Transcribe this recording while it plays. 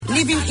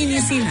in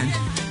New Zealand.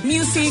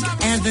 Music,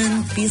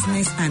 urban,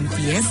 business, and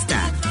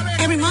fiesta.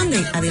 Every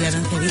Monday at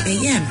 11:30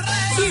 a.m.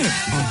 here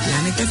on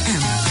Planet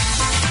FM.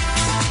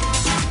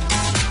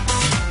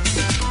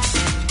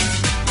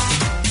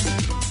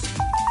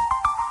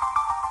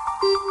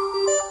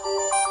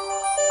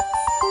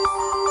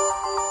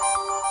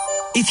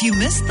 If you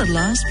missed the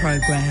last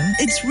program,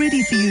 it's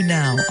ready for you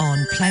now on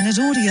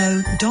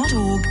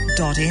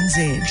planetaudio.org.nz.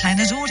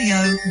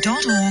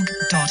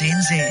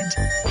 planetaudio.org.nz.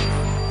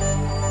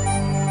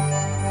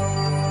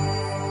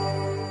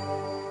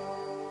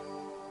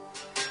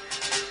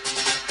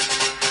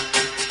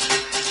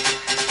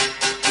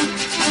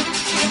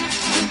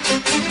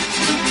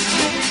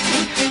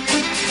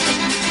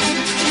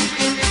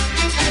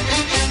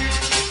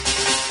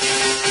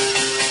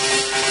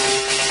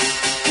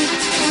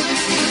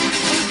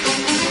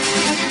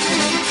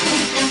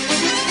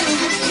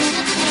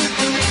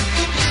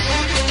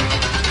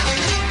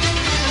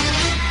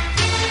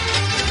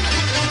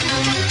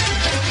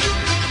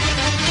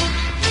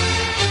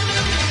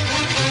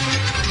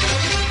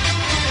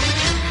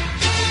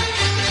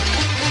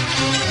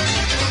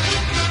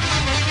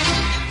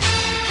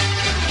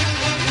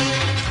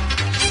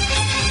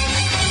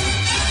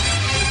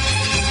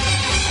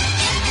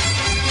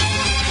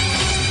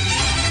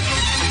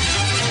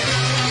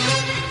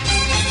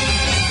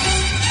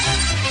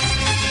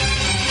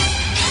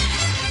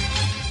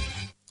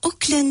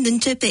 Auckland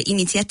începe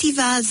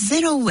inițiativa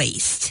Zero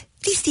Waste,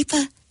 risipă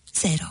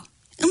zero.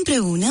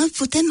 Împreună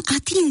putem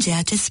atinge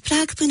acest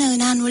prag până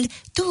în anul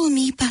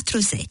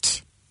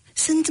 2040.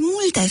 Sunt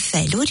multe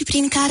feluri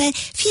prin care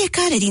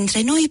fiecare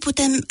dintre noi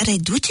putem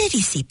reduce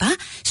risipa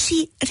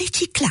și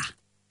recicla.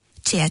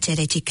 Ceea ce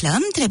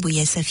reciclăm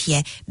trebuie să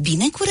fie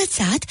bine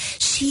curățat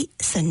și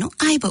să nu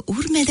aibă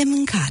urme de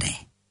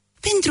mâncare.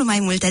 Pentru mai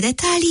multe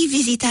detalii,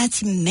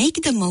 vizitați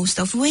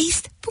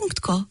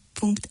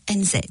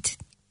makethemostofwaste.co.nz.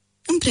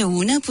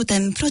 Împreună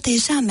putem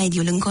proteja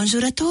mediul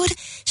înconjurător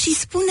și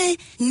spune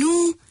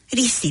nu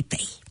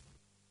risipei.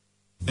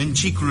 În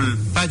ciclul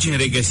Pagini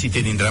regăsite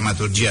din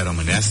dramaturgia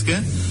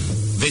românească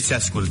veți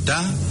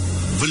asculta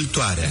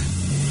Vâltoarea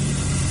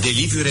de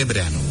Liviu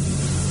Rebreanu,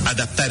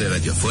 adaptare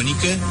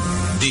radiofonică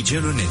de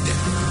Gelu Nedea.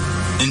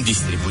 În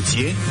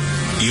distribuție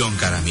Ion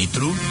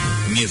Caramitru,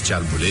 Mircea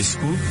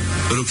Albulescu,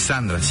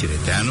 Ruxandra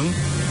Sireteanu,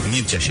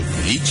 Mircea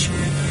Șepulici,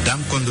 Dan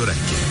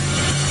Condurache.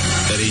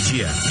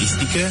 Regia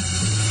artistică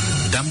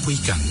Dan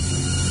Puican.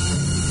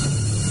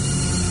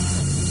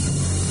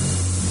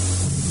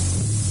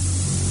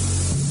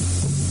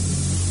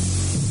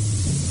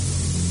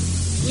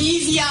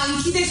 Livia,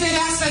 închide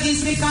fereastra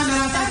dinspre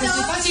camera ta, că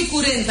se face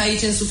curent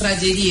aici în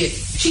sufragerie.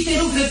 Și te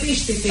rog,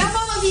 răpește-te. Da,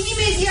 mama, vin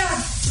imediat.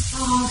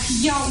 Ah,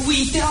 ia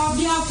uite,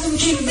 abia acum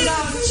ce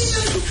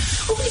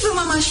Opriți-vă,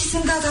 mama, și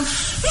sunt gata.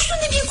 Nu știu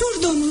unde mi-e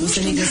cordonul. O să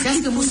ne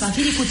găsească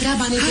musafirii cu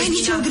treaba neterminată. Ai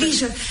nicio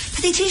grijă.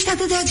 Dar de ce ești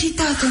atât de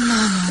agitată,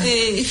 mama?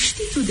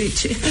 Știi tu de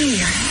ce?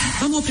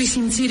 Am o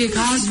presimțire că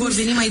azi vor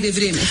veni mai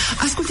devreme.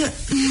 Ascultă,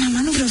 mama,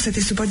 nu vreau să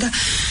te supăr, dar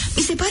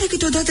mi se pare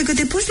câteodată că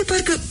te poți de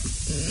parcă,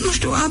 nu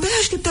știu, abia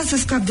așteptat să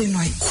scap de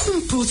noi. Cum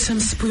poți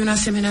să-mi spui un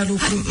asemenea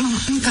lucru? Mama,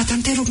 gata,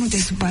 te rog, nu te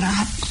supăra.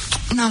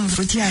 N-am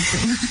vrut, iată.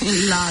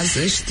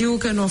 Lasă, știu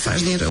că nu o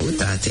faci din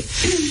răutate.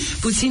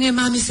 Puține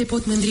mame se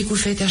pot mândri cu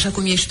fete așa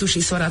cum ești tu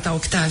și sora ta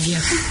Octavia.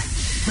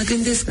 Mă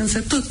gândesc însă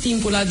tot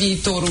timpul la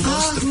viitorul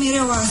nostru.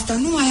 Mereu asta,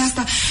 numai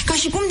asta. Ca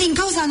și cum din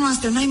cauza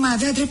noastră n-ai mai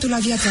avea dreptul la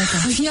viața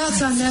ta.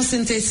 Viața mea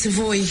sunteți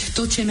voi,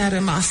 tot ce mi-a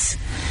rămas.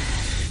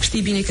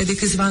 Știi bine că de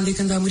câțiva ani de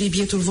când a murit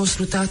bietul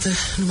vostru tată,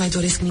 nu mai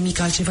doresc nimic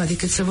altceva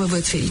decât să vă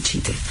văd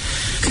fericite.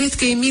 Cred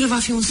că Emil va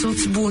fi un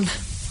soț bun.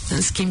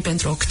 În schimb,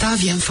 pentru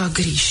Octavia îmi fac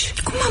griji.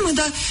 Cum, mamă,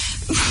 dar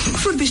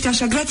vorbește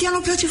așa? Grațian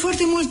îmi place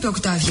foarte mult pe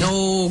Octavia.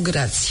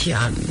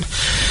 Grațian.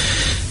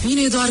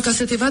 Vine doar ca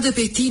să te vadă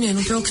pe tine, nu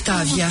pe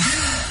Octavia.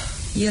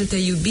 El te-a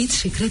iubit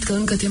și cred că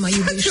încă te mai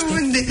iubește.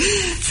 Unde?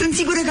 Sunt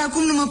sigură că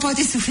acum nu mă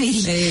poate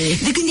suferi.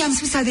 De când i-am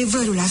spus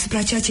adevărul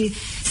asupra ceea ce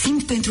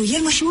simt pentru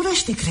el, mă și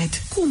urăște,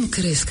 cred. Cum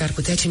crezi că ar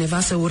putea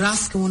cineva să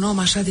urască un om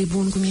așa de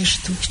bun cum ești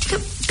tu? Știi că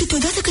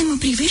câteodată când mă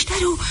privește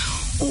are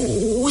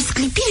o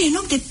sclipire în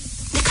ochi de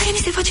care mi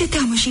se face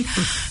teamă și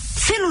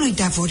felul lui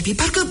de a vorbi,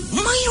 parcă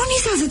mă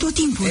ironizează tot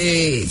timpul.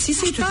 Ți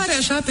se pare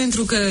așa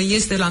pentru că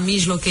este la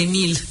mijloc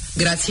Emil.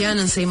 Grațian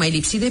însă e mai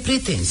lipsit de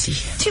pretenții.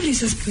 Ce vrei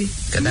să spui?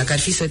 Că dacă ar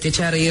fi să te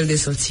ceară el de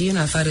soție, în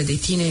afară de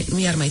tine, nu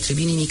i-ar mai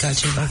trebui nimic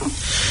altceva.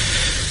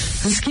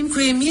 În schimb cu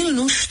Emil,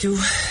 nu știu.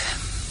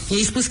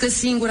 I-ai spus că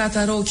singura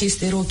ta rochie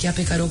este rochia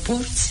pe care o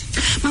porți?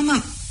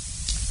 Mama,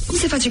 cum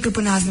se face că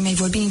până azi nu mi-ai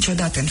vorbit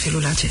niciodată în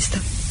felul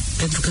acesta?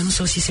 Pentru că nu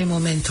sosise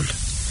momentul.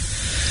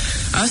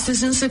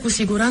 Astăzi însă cu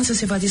siguranță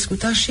se va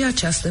discuta și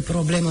această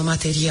problemă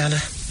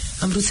materială.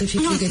 Am vrut să fii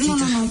pregătită.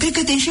 Nu, cred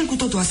că te înșel cu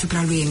totul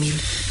asupra lui Emil.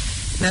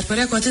 Mi-ar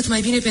părea cu atât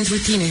mai bine pentru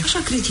tine. Așa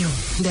cred eu.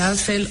 De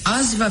altfel,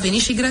 azi va veni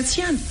și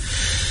Grațian.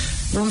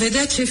 Vom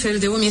vedea ce fel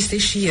de om este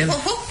și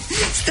el.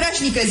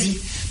 Strașnică zi.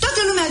 Toată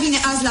lumea vine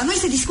azi la noi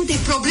să discute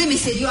probleme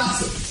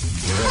serioase.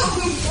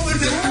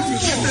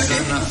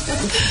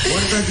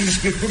 Poarta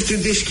dinspre curte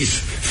deschis.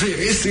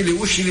 ferestrele,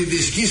 ușile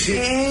deschise,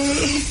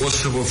 o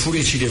să vă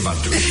fure cineva.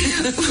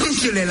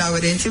 Unchiule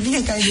Laurențiu,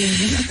 bine că ai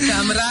venit.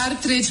 Cam rar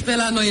treci pe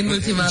la noi în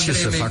ultima vreme.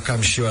 Ce să fac,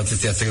 am și eu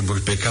atâtea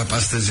treburi pe cap.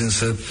 Astăzi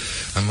însă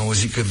am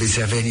auzit că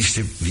veți avea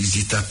niște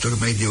vizitatori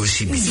mai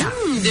deosebiți. Da.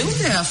 De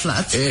unde ai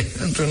aflat?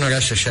 Într-un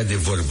oraș așa de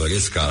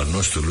vorbăresc ca al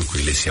nostru,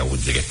 lucrurile se aud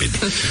repede.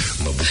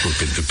 Mă bucur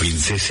pentru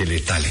prințesele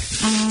tale.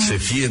 Să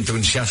fie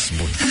într-un ceas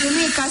bun.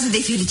 Nu e cazul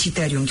de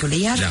felicitări, unchiule,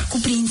 iar cu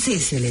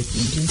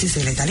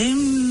prințesele tale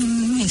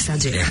nu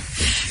exagera.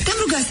 Te-am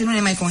rugat să nu ne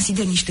mai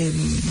consideri niște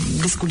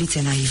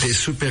gâsculițe naive. Te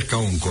super ca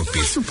un copil.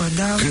 Mă supăr,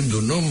 dar... Când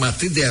un om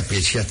atât de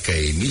apreciat ca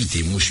Emil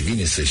Timuș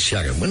vine să-și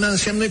ceară mâna,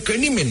 înseamnă că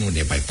nimeni nu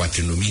ne mai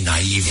poate numi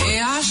naivă. E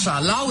așa,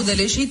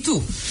 laudele și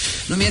tu.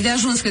 Nu mi-e de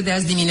ajuns că de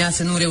azi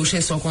dimineață nu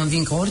reușesc să o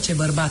convin că orice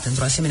bărbat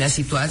într-o asemenea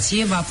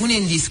situație va pune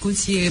în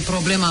discuție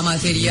problema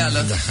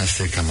materială. Da,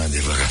 asta e cam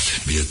adevărat.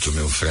 Bietul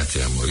meu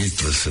frate a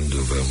murit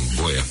lăsându-vă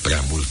în boia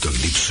prea multor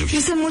lipsuri. Eu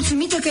sunt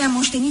mulțumită că i-am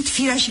moștenit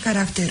firea și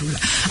caracterul.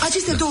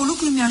 Aceste două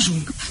lucruri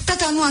mi-ajung.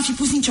 Tata nu a fi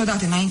pus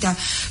niciodată înaintea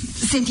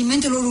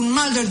sentimentelor un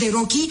maldăr de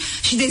rochii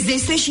și de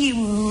zestre și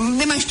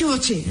de mai știu eu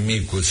ce.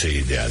 Micuță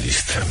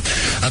idealistă.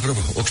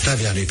 Apropo,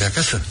 Octavia nu-i pe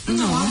acasă?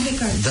 Nu, am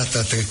plecat.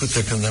 Data trecută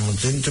când am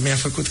întâlnit mi-a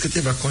făcut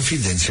câteva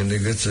confidențe în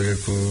legătură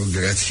cu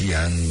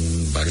Grațian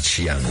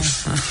Barcianu.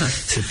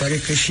 Se pare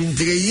că și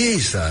între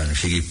ei s-a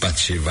înfiripat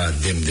ceva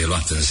demn de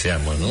luat în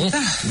seamă, nu?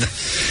 Da.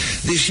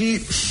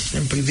 Deși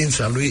în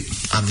privința lui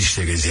am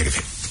niște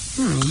rezerve.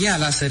 Ia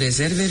lasă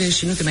rezervele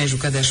și nu te mai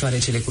juca de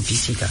șoarecele cu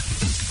pisica.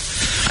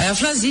 Ai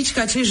aflat, zici, că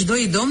acești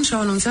doi domni și-au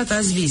anunțat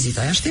azi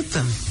vizita.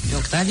 Așteptăm.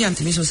 Octavia am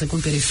trimis-o să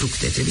cumpere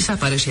fructe. Trebuie să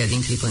apară și ea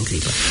din clipă în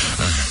clipă.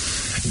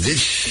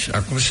 Deci,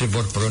 acum se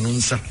vor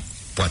pronunța.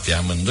 Poate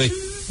amândoi.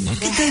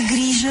 Câtă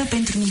grijă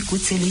pentru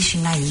micuțele și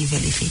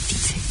naivele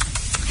fetițe.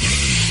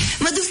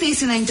 Mă duc să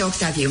ies înainte,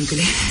 Octavie,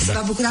 unchiule. Se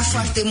va bucura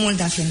foarte mult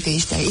aflând că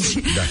ești aici.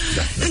 Da.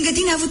 Lângă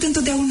tine a avut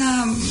întotdeauna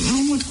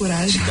mai mult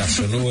curaj. Da,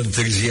 să nu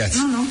întârziați.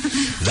 Nu.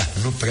 Da,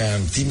 nu prea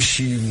am timp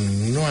și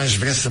nu aș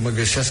vrea să mă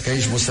găsească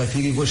aici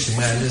musafirii voștri,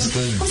 mai ales că...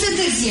 Cum să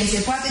întârziem, se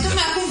poate?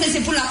 Tocmai acum când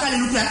se pun la cale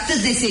lucruri atât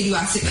de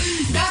serioase.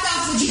 Gata,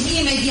 am fugit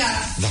imediat.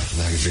 Da,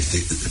 veste,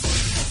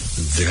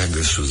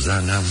 dragă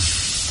Suzana,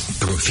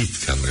 profit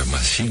că am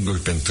rămas singur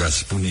pentru a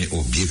spune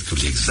obiectul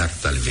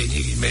exact al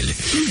venirii mele.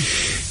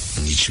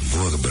 Nici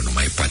vorbă nu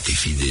mai poate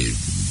fi de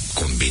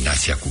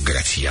combinația cu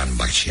Grațian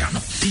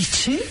Barcianu. De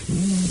ce?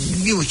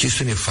 E o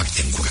chestiune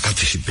foarte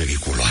încurcată și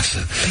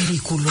periculoasă.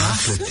 Periculoasă?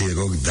 Află, te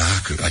rog,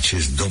 dacă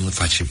acest domn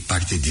face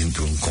parte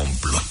dintr-un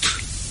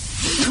complot.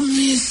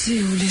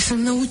 Dumnezeule,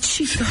 sunt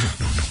năucită.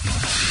 Nu.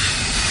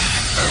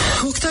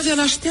 Octavia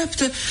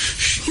l-așteaptă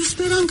și eu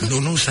speram că...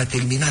 Nu, s-a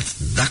terminat.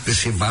 Dacă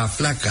se va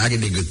afla că are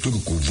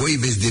legături cu voi,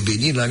 veți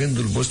deveni la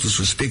rândul vostru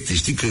suspecte.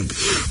 Știi că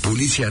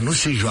poliția nu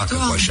se joacă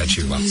cu așa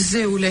ceva.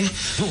 Dumnezeule.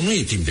 Nu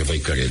e timp de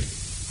văicăreli.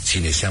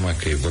 Ține seama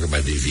că e vorba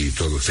de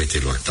viitorul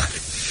fetelor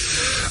tale.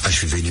 Aș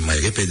fi venit mai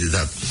repede,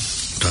 dar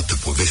toată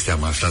povestea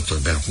am aflat-o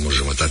abia acum o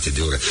jumătate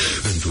de oră.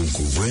 Într-un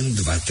cuvânt,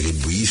 va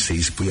trebui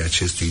să-i spui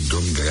acestui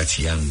domn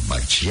Grațian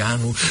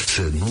Barcianu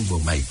să nu vă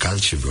mai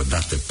calce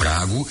vreodată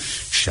pragul,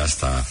 și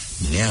asta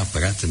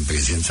neapărat în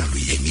prezența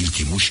lui Emil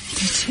Timuș.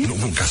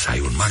 Nu, ca să ai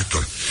un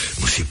martor.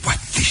 Nu se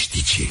poate,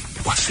 ști ce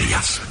poate să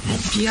iasă,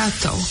 nu?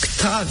 Iată,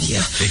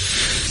 Octavia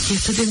e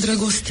atât de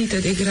îndrăgostită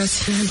de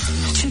Grațian.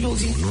 Ce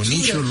lovitură. Nu,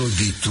 nicio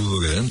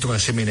lovitură. Într-o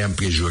asemenea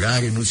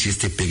împrejurare nu ți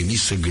este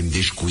permis să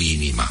gândești cu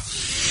inima.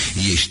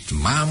 Ești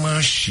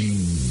mamă și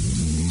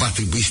va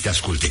trebui să te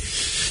asculte,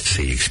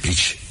 să-i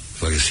explici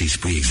fără să-i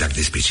spui exact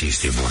despre ce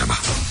este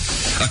vorba.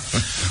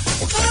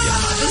 Octavia.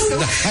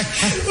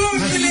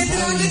 Omule,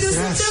 dragă, de o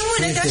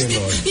săptămână, te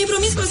aștept. Mi-ai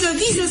promis că o să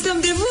vii să stăm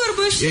de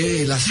vorbă și...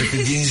 Ei, lasă că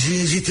din zi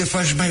în zi te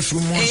faci mai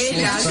frumos.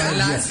 Ei,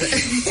 lasă.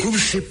 Cum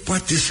se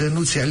poate să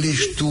nu-ți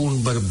alegi tu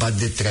un bărbat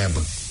de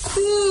treabă?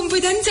 Cum? Păi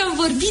dar nu ți-am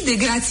vorbit de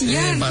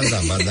Grațian.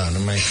 Ba da,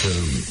 numai că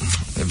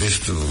vezi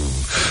tu,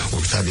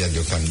 Octavia,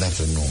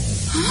 deocamdată nu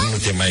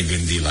te mai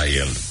gândi la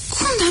el.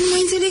 Cum? Dar nu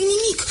mai înțeleg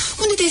nimic.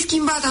 Unde te-ai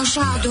schimbat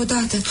așa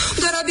deodată?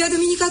 Dar abia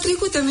duminica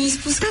trecută mi-ai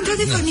spus. Dar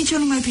într-adevăr nici eu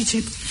nu mai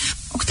pricep.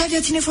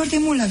 Octavia ține foarte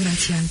mult la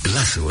Grațian.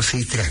 Lasă, o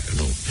să-i treacă,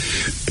 nu?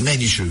 N-ai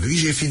nicio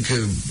grijă, fiindcă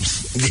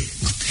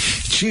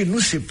ce nu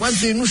se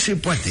poate, nu se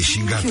poate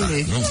și gata,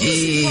 nu?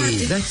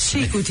 Ei, dar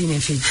ce-i cu tine,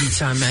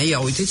 fetița mea? Ia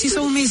uite, ți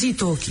s-au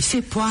umezit ochii. Se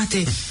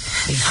poate.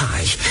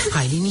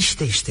 Hai,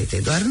 liniștește-te,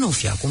 doar nu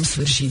fi acum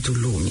sfârșitul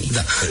lumii.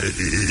 Da,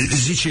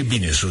 zice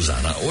bine,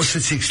 Suzana. O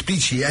să-ți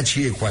explici ea ce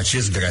e cu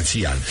acest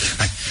Grațian.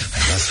 Hai,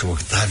 lasă,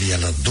 Octavia,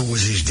 la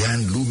 20 de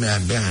ani lumea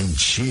abia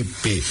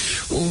începe.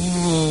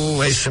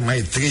 Hai să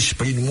mai treci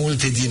prin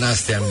multe din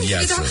astea în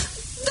viață.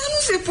 Dar nu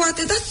se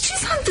poate, dar ce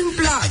s-a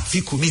întâmplat? Hai,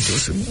 fii cu minte,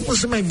 o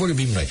să mai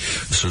vorbim noi.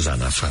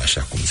 Suzana, fă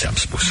așa cum ți-am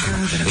spus.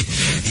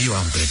 Eu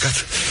am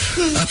plecat.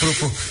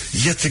 Apropo,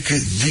 iată că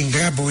din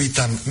grabă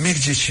uitam,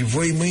 mergeți și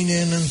voi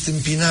mâine în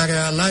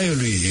întâmpinarea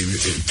Laiului.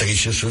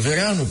 Trece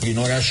suveranul prin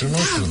orașul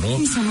nostru, nu?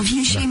 Cum să nu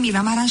vine și Emil,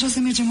 am aranjat să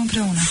mergem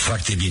împreună.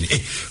 Foarte bine.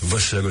 Vă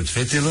sărut,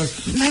 fetelor.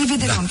 La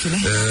revedere, unchiule.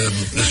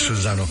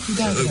 Suzano,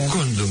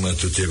 condu-mă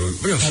tu, te rog.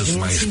 Vreau să-ți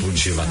mai spun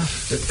ceva.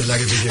 La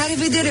revedere. La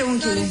revedere,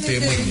 unchiule.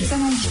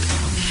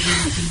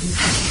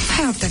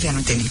 Hai, Octavian,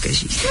 nu te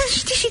licăji.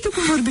 Știi și tu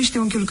cum vorbește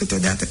unchiul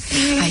câteodată.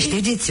 Hai,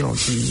 ștergeți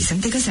ochii, să nu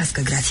te găsească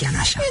Grațian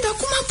așa. Dar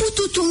cum a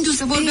putut unchiul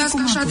să vorbească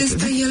așa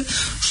despre el?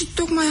 Și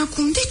tocmai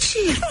acum, de ce?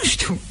 Nu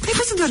știu, ai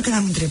văzut doar că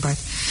l-am întrebat.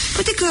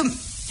 Poate că,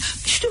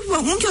 știu,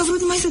 unchiul a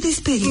vrut numai să te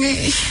sperii.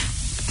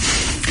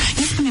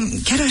 Ia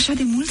spune-mi, chiar așa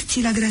de mult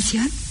ții la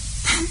Grațian?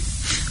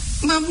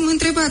 M-am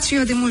întrebat și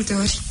eu de multe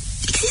ori.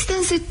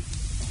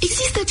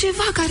 Există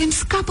ceva care îmi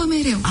scapă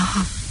mereu.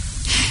 Aha.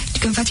 Și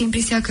că îmi face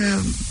impresia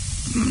că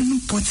nu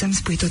pot să-mi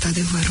spui tot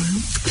adevărul,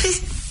 nu?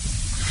 Vezi,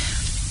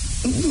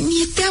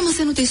 mi-e teamă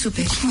să nu te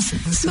superi.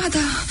 Ba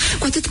da,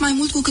 cu atât mai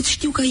mult cu cât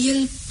știu că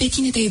el pe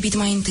tine te-a iubit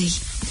mai întâi.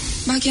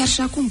 Ba chiar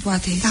și acum,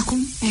 poate.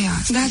 Acum?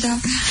 Da.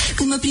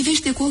 Când mă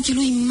privește cu ochii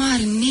lui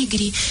mari,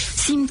 negri,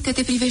 simt că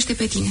te privește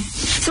pe tine.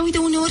 Sau uite,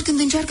 uneori când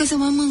încearcă să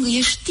mă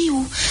mângâie,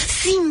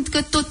 simt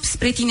că tot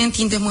spre tine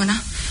întinde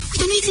mâna.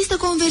 Uite, nu există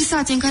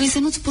conversație în care să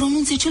nu-ți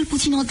pronunțe cel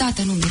puțin o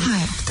dată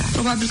numele.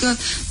 Probabil că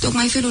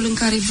tocmai felul în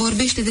care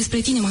vorbește despre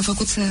tine m-a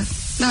făcut să...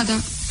 Da,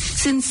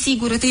 sunt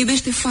sigură, te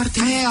iubește foarte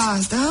mult.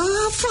 Asta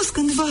a fost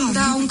cândva.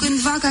 Da, un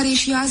cândva care e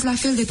și azi la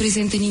fel de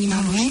prezent în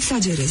inima lui. Nu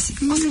exagerezi.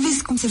 O să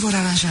vezi cum se vor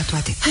aranja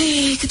toate.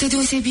 Ei, câtă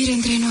deosebire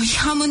între noi.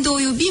 Amândouă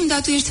iubim,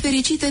 dar tu ești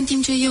fericită, în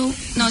timp ce eu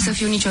nu o să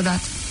fiu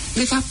niciodată.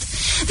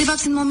 De fapt,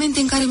 sunt momente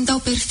în care îmi dau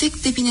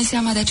perfect de bine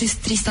seama de acest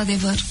trist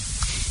adevăr.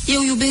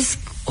 Eu iubesc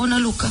o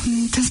nălucă.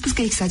 Ți-am spus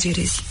că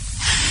exagerezi.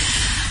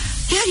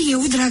 Iar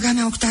eu, draga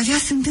mea Octavia,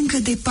 sunt încă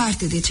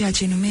departe de ceea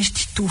ce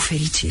numești tu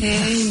fericire.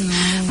 Ei,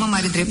 nu. Mă,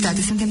 mare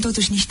dreptate, suntem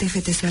totuși niște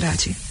fete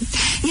sărace.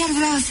 Iar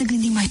vreau să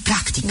gândim mai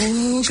practic.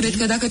 Cred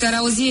că dacă te-ar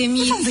auzi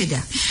Emil... Vom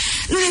vedea.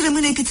 Nu ne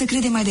rămâne cât să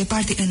credem mai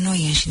departe în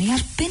noi înșine.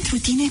 Iar pentru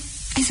tine,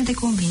 ai să te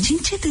convingi,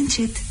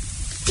 încet.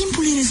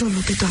 Timpul le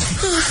rezolvă pe toate.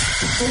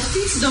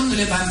 Poftiți,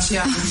 domnule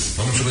Barcianu.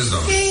 Vă mulțumesc,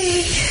 doamnă.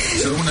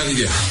 Să rămână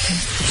Lidia.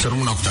 Să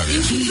rămână Octavia.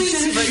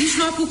 Închipuiți-vă, nici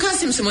nu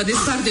apucasem să mă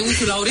despart de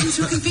unchiul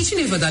Laurențiu, că pe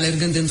cine văd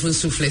alergând într-un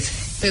suflet?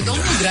 Pe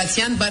domnul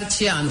Grațian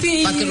Barcianu.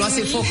 Parcă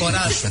luase foc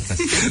oraș.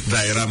 Da,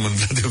 eram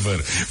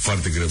într-adevăr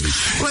foarte grăbit.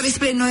 Oare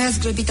spre noi ați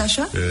grăbit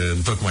așa?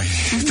 Tocmai.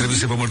 Trebuie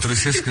să vă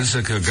mărturisesc însă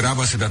că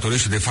graba se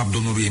datorește de fapt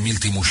domnului Emil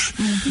Timuș.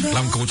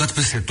 L-am căutat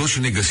peste tot și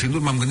negăsindu-l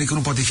m-am gândit că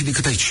nu poate fi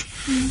decât aici.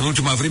 În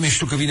ultima vreme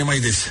știu că vine mai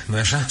des, nu-i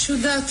așa?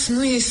 Ciudat,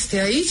 nu este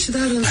aici,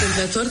 dar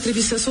întâmplător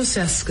trebuie să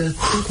sosească.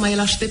 Tocmai îl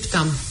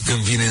așteptam. Când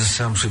vine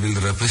însă am să vi-l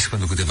răpesc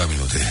pentru câteva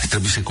minute.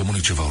 Trebuie să-i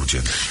comunic ceva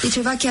urgent. E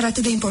ceva chiar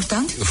atât de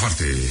important?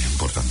 Foarte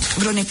important.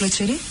 Vreo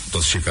neplăcere?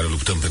 Toți cei care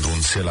luptăm pentru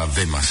un cel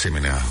avem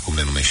asemenea, cum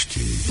le numești...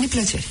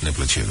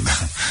 Neplăceri,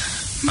 da.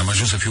 Am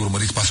ajuns să fiu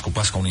urmărit pas cu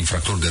pas ca un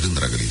infractor de rând,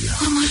 dragă Lidia.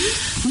 Urmărit?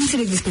 Nu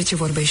înțeleg despre ce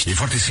vorbești. E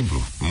foarte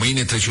simplu.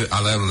 Mâine trece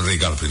alerul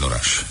regal prin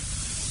oraș.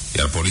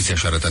 Iar poliția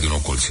și-a arătat din nou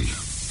colții.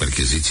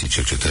 Percheziții,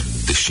 cercetări,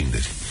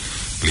 descinderi.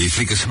 Le-i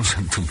frică să nu se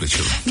întâmple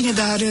ceva. Bine,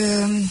 dar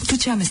tu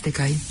ce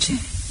amestecai? Ce?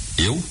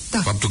 Eu?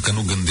 Da. Faptul că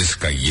nu gândesc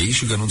ca ei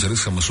și că nu înțeleg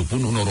să mă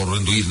supun unor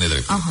rânduiri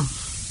nedrepte. Aha.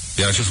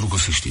 Iar acest lucru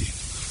se știe.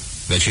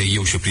 De aceea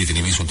eu și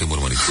prietenii mei suntem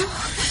urmăriți.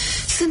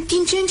 Sunt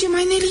din ce în ce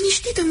mai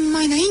neliniștită.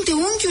 Mai înainte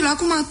unchiul,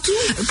 acum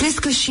tu. Crezi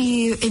că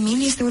și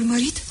Emil este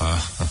urmărit?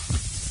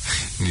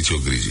 Nici o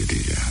grijă,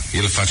 Lidia.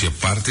 El face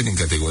parte din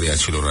categoria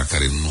celor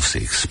care nu se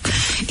expun.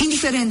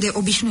 Indiferent de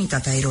obișnuita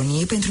ta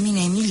ironie, pentru mine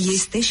Emil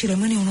este și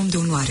rămâne un om de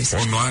onoare.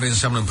 Onoare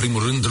înseamnă în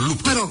primul rând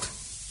luptă. Mă rog,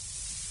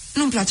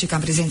 nu-mi place ca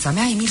în prezența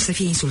mea Emil să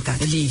fie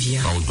insultat.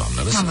 Livia. Au,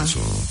 doamnă, lăsați-o.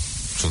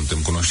 Suntem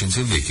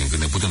cunoștințe vechi, încât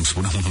ne putem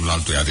spune unul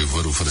altuia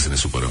adevărul fără să ne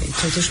supărăm.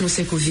 Totuși nu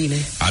se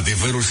cuvine.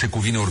 Adevărul se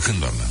cuvine oricând,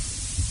 doamnă.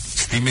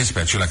 Stimezi pe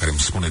acela care îmi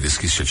spune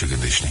deschis ceea ce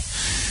gândește.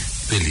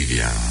 Pe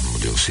Livia, în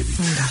mod deosebit.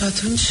 Da.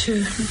 Atunci,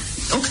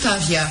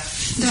 Octavia,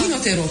 vino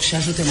te rog și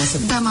ajută-mă să...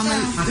 Da, mamă,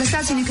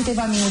 lăsați-ne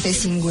câteva minute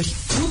singuri.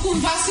 Nu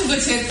cumva să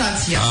vă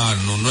certați.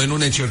 Nu, noi nu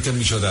ne certăm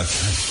niciodată.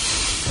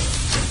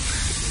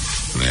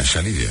 Nu-i așa,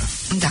 Livia?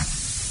 Da.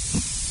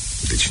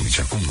 Deci nici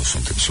acum nu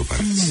suntem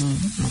supărați.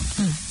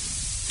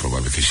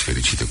 Probabil că ești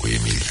fericită cu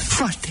Emil.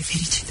 Foarte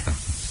fericită.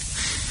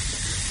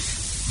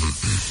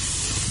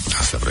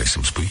 Asta vrei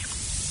să-mi spui?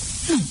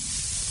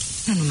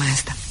 Nu numai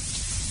asta.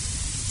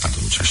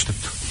 Atunci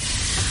aștept.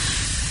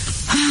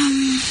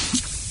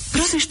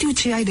 Vreau să știu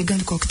ce ai de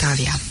gând cu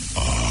Octavia.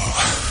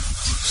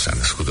 S-a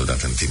născut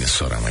odată în tine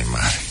sora mai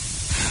mare.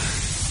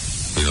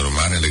 Prin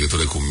urmare, în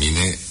legătură cu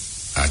mine,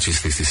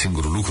 acesta este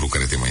singurul lucru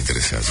care te mai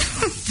interesează.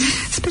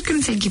 Sper că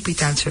nu ți-ai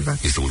închipuit altceva.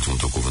 Este ultimul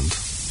tău cuvânt.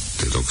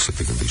 Te rog să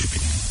te gândești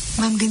bine.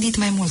 M-am gândit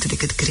mai mult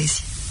decât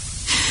crezi.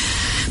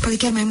 Poate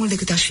chiar mai mult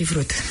decât aș fi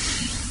vrut.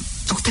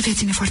 Octavia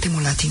ține foarte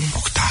mult la tine.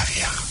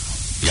 Octavia?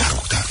 Iar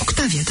Octavia?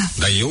 Octavia, da.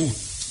 Dar eu?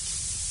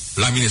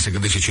 La mine se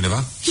gândește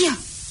cineva? Ea.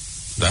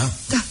 Da?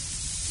 Da.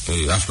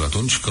 Păi aflu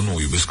atunci că nu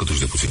o iubesc câtuși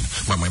de puțin.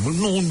 Mai mult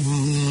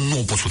nu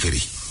o pot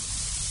suferi.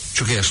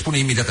 Și că ea spune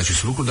imediat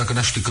acest lucru dacă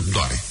n-aș ști cât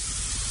doare.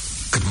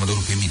 Cât mă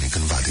doru pe mine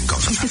cândva din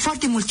cauza Este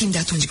foarte mult timp de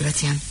atunci,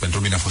 Grațian. Pentru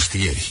mine a fost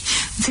ieri.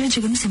 Înțelege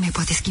că nu se mai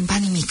poate schimba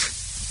nimic.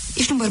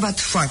 Ești un bărbat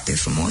foarte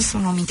frumos,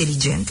 un om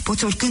inteligent.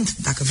 Poți oricând,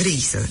 dacă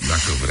vrei să...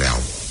 Dacă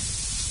vreau,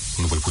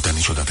 nu voi putea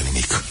niciodată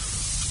nimic.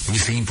 Mi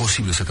este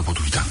imposibil să te pot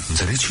uita,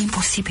 înțelegi?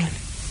 Imposibil.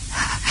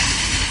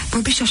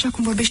 Vorbești așa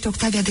cum vorbește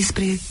Octavia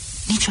despre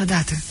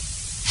niciodată.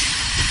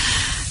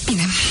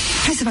 Bine,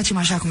 hai să facem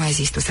așa cum ai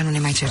zis tu, să nu ne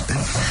mai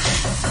certăm.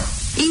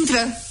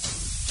 Intră!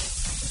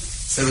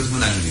 Salut,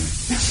 mâna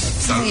mine.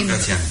 Salut,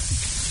 Grațian.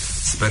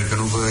 Sper că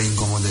nu vă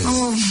incomodez.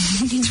 Oh,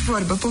 nici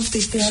vorbă,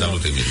 poftește.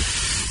 Salut, Emilie.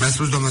 Mi-a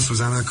spus doamna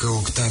Suzana că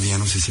Octavia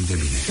nu se simte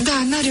bine.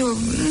 Da,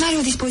 n-are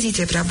o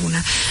dispoziție prea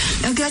bună.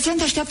 Grațian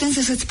te așteaptă însă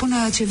să-ți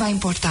spună ceva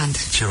important.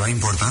 Ceva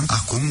important?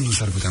 Acum? Nu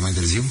s-ar putea mai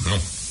târziu?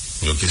 Nu,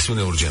 e o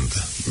chestiune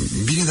urgentă.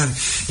 Bine, dar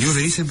eu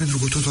venisem pentru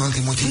cu totul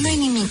alte motive. Nu-i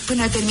nimic,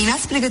 până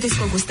terminați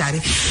pregătesc o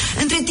gustare.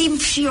 Între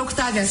timp și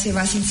Octavia se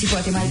va simți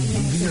poate mai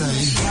bine.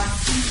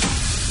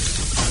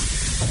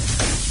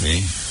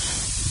 Ei?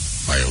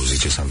 Ai auzit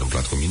ce s-a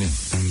întâmplat cu mine?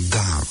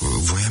 Da,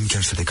 voiam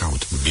chiar să te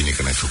caut. Bine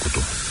că n-ai făcut-o.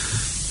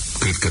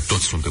 Cred că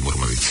toți suntem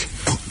urmăriți.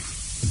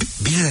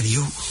 Bine, dar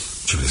eu...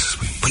 Ce vrei să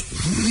spui? Păi,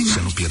 să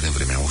nu pierdem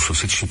vremea. Au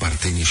sosit și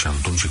Partenie și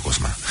Anton și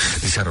Cosma.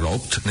 De seară la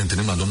 8 ne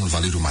întâlnim la domnul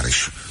Valeriu Mareș.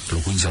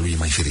 Locuința lui e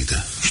mai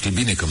ferită. Știi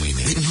bine că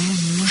mâine... Păi,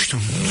 nu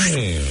știu.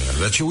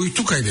 Dar ce ui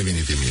tu că ai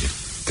devenit, Emilie?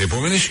 Te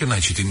pomenești că n-ai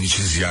citit nici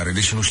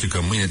ziarele și nu știi că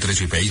mâine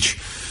trece pe aici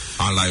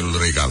Alairul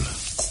Regal.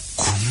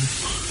 Cum?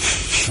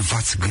 Și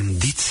v-ați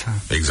gândit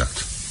să...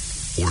 Exact.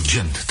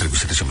 Urgent trebuie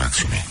să trecem la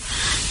acțiune.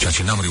 Ceea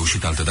ce n-am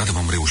reușit altădată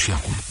vom reuși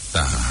acum.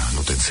 Da,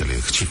 nu te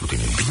înțeleg. Ce cu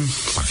tine?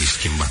 Ar fi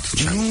schimbat.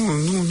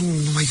 Nu,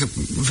 numai că,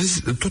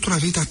 vezi, totul a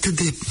venit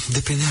atât de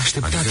pe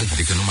neașteptate.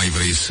 Adică nu mai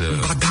vrei să...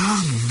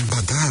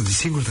 Ba da,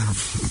 desigur, dar...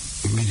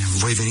 Bine,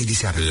 voi veni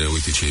diseară.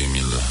 Uite ce,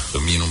 Emil,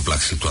 mie nu-mi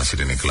plac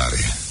situațiile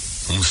neclare.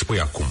 Îmi spui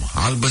acum,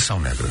 albă sau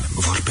neagră?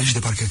 Vorbești de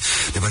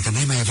parcă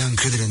n-ai mai avea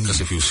încredere în... Ca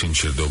să fiu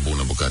sincer, de o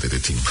bună bucată de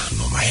timp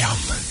nu mai am.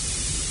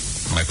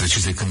 Mai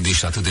precis de când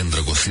ești atât de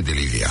îndrăgostit de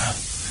Livia.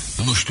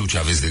 Nu știu ce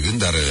aveți de gând,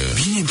 dar...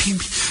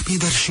 Bine,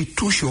 dar și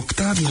tu și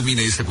Octavia... Cu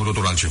mine este cu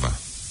totul altceva.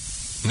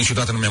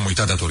 Niciodată nu mi-am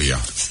uitat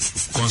datoria.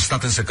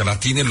 Constat însă că la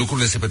tine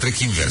lucrurile se petrec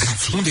invers.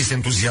 Unde este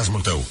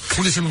entuziasmul tău?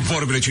 Unde sunt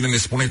vorbele ce ne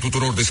spuneai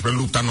tuturor despre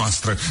lupta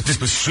noastră,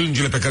 despre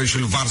sângele pe care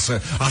și-l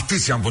varsă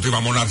atâția împotriva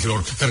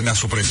monarhilor care ne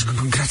asupresc?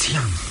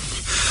 Grațian,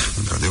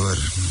 într-adevăr,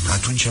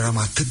 atunci eram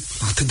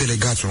atât de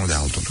legați unul de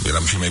altul.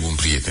 Eram cei mai buni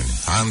prieteni.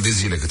 Ani de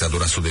zile cât a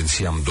durat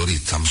studenția am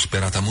dorit, am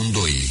sperat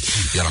amândoi.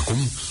 Iar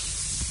acum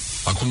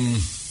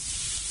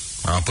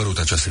a apărut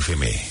această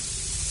femeie.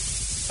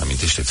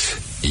 Amintește-ți,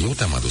 eu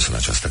te-am adus în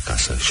această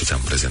casă și ți-am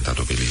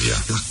prezentat-o pe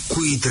Livia. La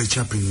cui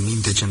trecea prin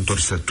minte ce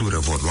întorsătură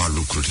vor lua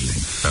lucrurile?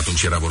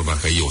 Atunci era vorba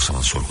că eu să mă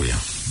însor cu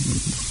ea.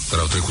 Dar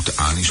au trecut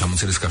ani și am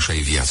înțeles că așa e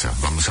viața.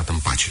 V-am lăsat în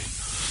pace.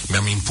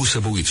 Mi-am impus să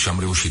vă uit și am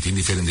reușit,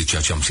 indiferent de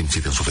ceea ce am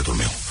simțit în sufletul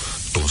meu.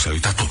 Tu s-a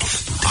uitat totul,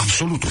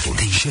 absolut totul.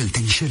 Te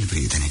înșel,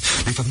 prietene.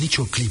 De fapt, nici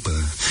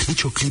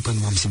o clipă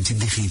nu am simțit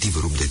definitiv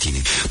rupt de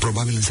tine.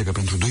 Probabil însă că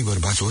pentru doi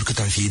bărbați, oricât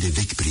ar fi de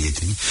vechi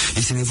prieteni,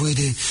 este nevoie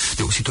de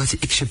o situație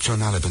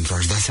excepțională pentru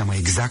a-și da seama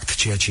exact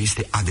ceea ce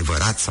este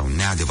adevărat sau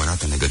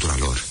neadevărat în legătura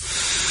lor.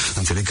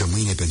 Înțeleg că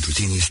mâine pentru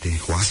tine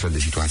este o astfel de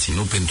situație.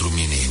 Nu pentru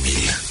mine,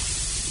 Emilie.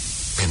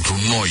 Pentru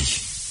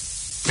noi.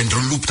 Pentru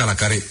lupta la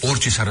care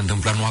orice s-ar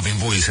întâmpla nu avem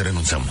voie să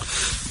renunțăm.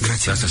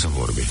 Grație. Astea sunt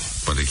vorbe.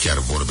 Poate chiar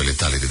vorbele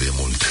tale de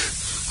demult.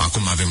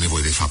 Acum avem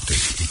nevoie de fapte.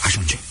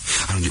 Ajunge.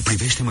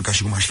 Privește-mă ca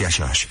și cum aș fi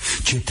același.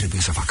 Ce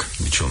trebuie să fac?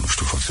 Nici eu nu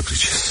știu foarte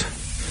precis.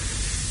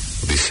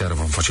 De seară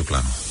vom face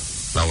planul.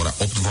 La ora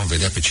 8 vom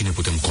vedea pe cine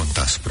putem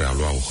conta spre a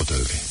lua o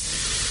hotărâre.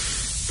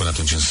 Până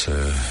atunci însă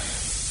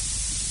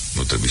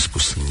nu trebuie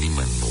spus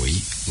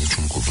nimănui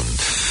niciun cuvânt.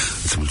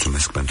 Îți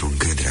mulțumesc pentru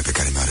încrederea pe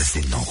care mi-o arăți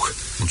din nou.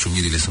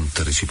 Mulțumirile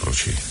sunt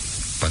reciproce.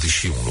 Poate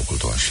și eu în locul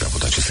tău aș fi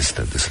avut aceste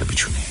stări de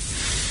slăbiciune.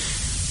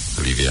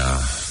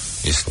 Livia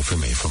este o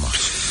femeie frumoasă.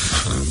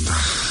 Da,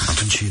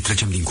 atunci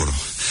trecem dincolo.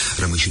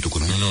 Rămâi și tu cu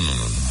noi? Nu.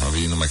 Am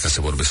venit numai ca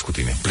să vorbesc cu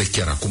tine. Plec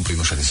chiar acum prin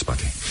ușa din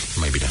spate.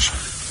 Mai bine așa.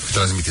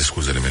 Transmite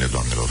scuzele mele,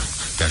 doamnelor.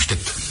 Te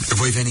aștept.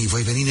 Voi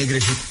veni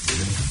negreșit.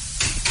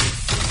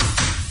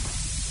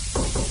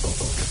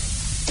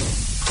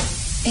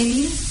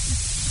 Emil,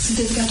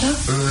 sunteți gata?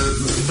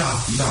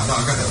 Da,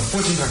 gata.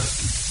 Poți intra.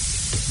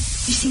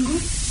 Ești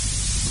singur?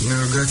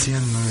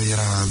 Grațian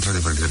era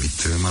într-adevăr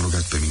grăbit. M-a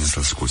rugat pe mine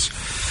să-l scuz.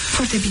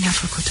 Foarte bine a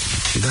făcut.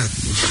 Da,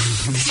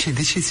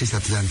 de ce ți este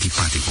atât de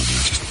antipatic omul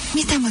acesta?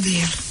 Mi-e teamă de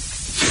el.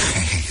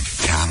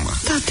 Teamă?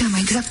 Da, teamă,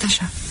 exact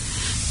așa.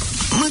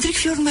 Mă trec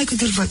fior numai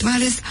cât îl văd, mai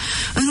ales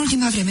în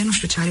ultima vreme, nu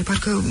știu ce are,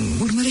 parcă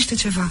urmărește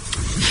ceva.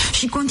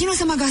 Și continuă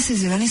să mă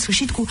agaseze la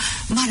nesfârșit cu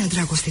marea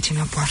dragoste ce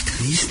mi-o poartă.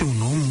 Este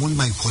un om mult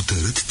mai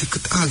hotărât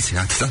decât alții,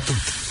 atâta tot.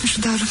 Nu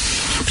știu, dar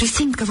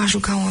presimt că va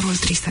juca un rol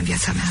trist în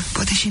viața mea,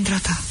 poate și într-a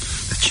ta.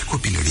 Ce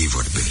copilării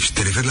vorbești?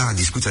 Te referi la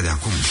discuția de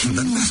acum?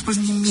 Dar nu mi-a spus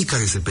nimic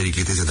care să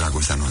pericliteze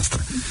dragostea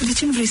noastră. De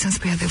ce nu vrei să-mi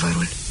spui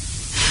adevărul?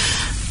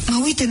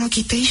 Mă uit în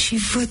ochii tăi și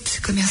văd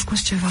că mi-a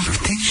ascuns ceva.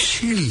 Te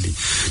înșeli.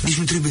 Nici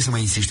nu trebuie să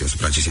mai insiști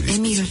asupra acestei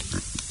discuții. Emil.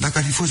 Dacă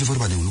ar fi fost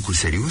vorba de un lucru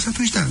serios,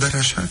 atunci da, dar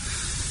așa...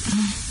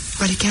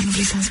 Oare chiar nu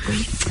vrei să-mi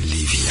spui?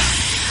 Livia.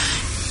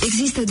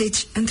 Există, deci,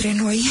 între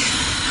noi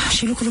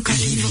și lucrul care...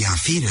 Livia,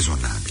 fii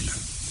rezonabilă.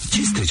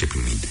 Ce-ți trece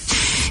prin minte?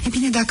 E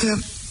bine,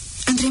 dacă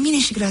între mine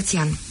și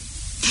Grațian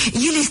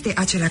el este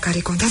acela care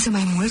contează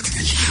mai mult,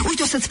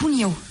 uite, o să-ți spun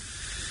eu.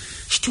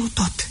 Știu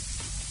tot.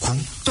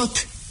 Cum?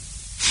 Tot.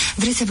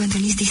 Vreți să vă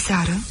întâlniți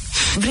diseară?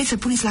 Vreți să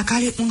puneți la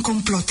cale un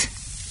complot?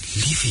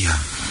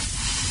 Livia,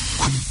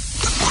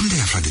 cum de-ai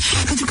aflat de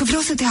toate? Pentru că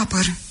vreau să te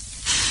apăr.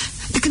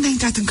 De când ai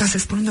intrat în casă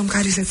spunându-mi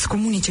care să-ți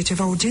comunice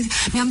ceva urgent,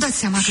 mi-am dat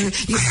seama că...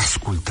 Ai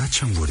ascultat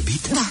ce-am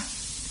vorbit? Da.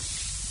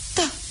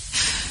 Da.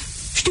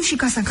 Știu și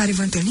casa în care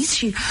vă întâlniți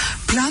și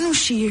planul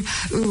și...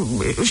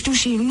 știu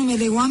și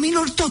numele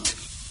oamenilor, tot.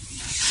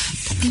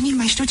 Emil,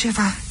 mai știu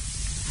ceva.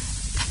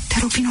 Te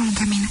rog, vină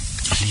lângă mine.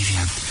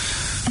 Livia...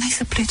 N-ai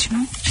să pleci,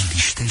 nu?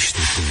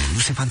 Liniștește-te, nu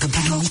se va întâmpla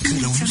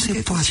nimic rău, nu se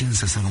poate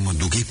însă să nu mă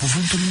duc, e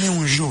cuvântul meu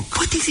în joc.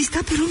 Poate exista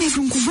pe lume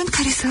vreun cuvânt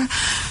care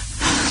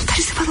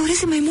să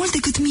valoreze mai mult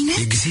decât mine?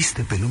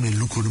 Există pe lume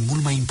lucruri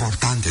mult mai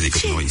importante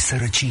decât noi.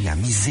 Sărăcia,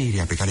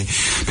 mizeria pe care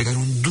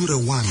o îndură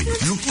oamenii,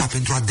 lupta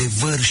pentru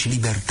adevăr și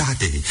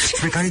libertate,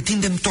 spre care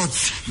tindem toți.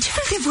 Ce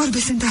fel de vorbe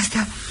sunt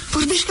astea?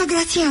 Vorbești ca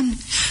Grațian.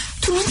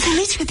 Tu nu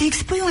înțelegi că te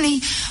expui unei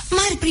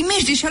mari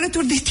primejde și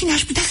alături de tine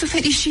aș putea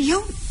suferi și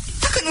eu?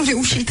 Dacă nu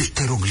reușiți.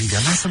 Te rog,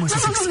 Livia, lasă-mă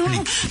să-ți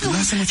explic.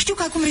 Nu. Știu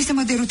că acum vrei să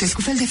mă derutezi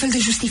cu fel de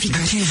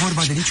justificări. Dar nu e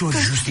vorba de nicio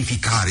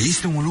justificare.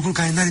 Este un lucru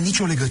care nu are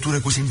nicio legătură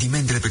cu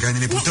sentimentele pe care ne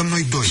le purtăm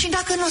noi doi. Și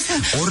dacă nu o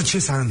să... Orice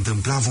s-ar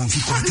întâmpla, vom fi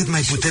cu atât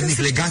mai puternic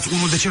legați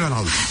unul de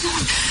celălalt.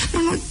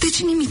 Nu, deci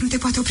nimic nu te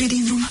poate opri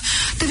din drum.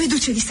 Te vei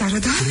duce diseară,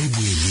 da?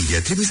 Trebuie,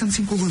 Livia, trebuie să-mi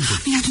țin cuvântul.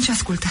 Bine, atunci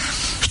ascultă.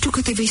 Știu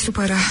că te vei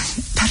supăra,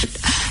 dar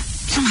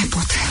nu mai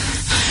pot.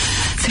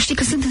 Să știi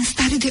că sunt în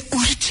stare de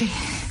orice.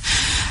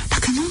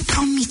 Dacă nu-mi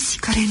promiți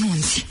că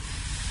renunți,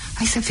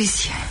 hai să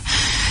vezi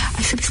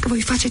că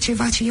voi face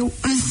ceva ce eu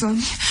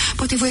însămi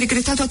poate voi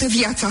regreta toată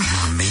viața.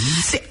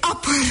 Te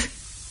apăr.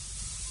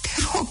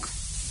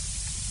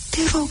 Te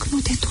rog, nu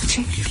te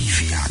duce.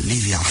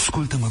 Livia,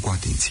 ascultă-mă cu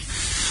atenție.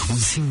 Un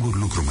singur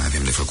lucru mai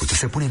avem de făcut,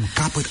 să punem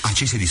capăt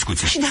acestei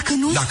discuții. Și dacă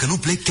nu? Dacă nu,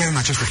 plec chiar în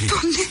această clipă.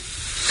 Doamne!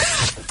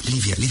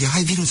 Livia,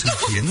 hai, vină să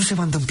fie. Nu se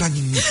va întâmpla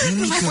nimic.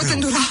 Nu mai pot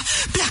îndura.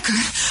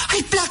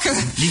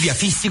 Pleacă. Livia,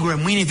 fii sigură,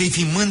 mâine vei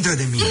fi mândră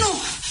de mine.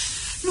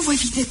 Nu voi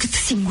fi decât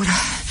singură.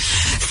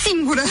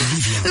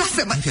 Livia,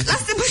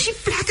 lasă-mă și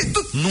pleacă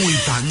tu. Nu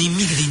uita,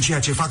 nimic din ceea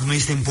ce fac nu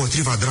este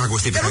împotriva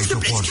dragostei pe care ți-o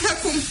port.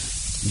 Acum.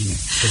 Bine,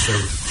 te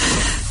sărut.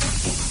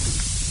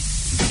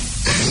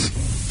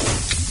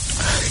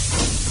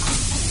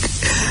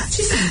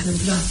 Ce s-a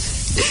întâmplat?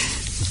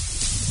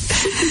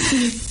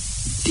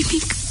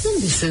 Nimic.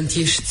 Unde sunt?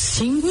 Ești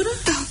singură?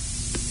 Da,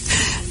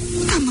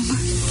 mama.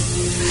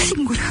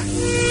 Singură.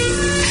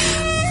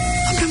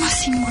 Am rămas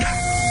singură.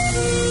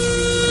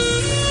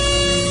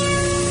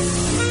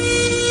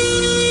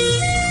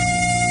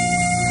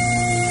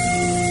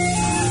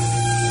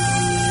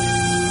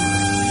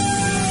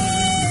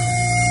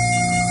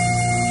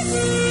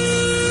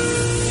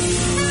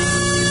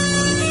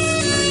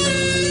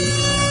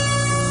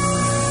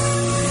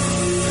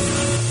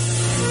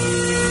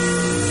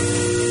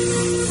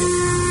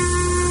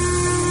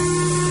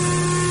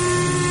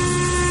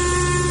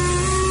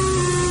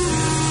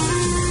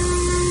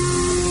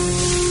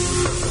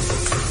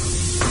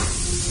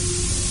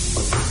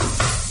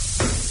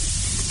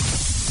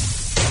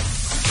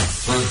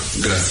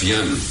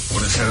 Grațian.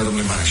 Bună seara,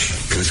 domnule Mareș.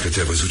 Crezi că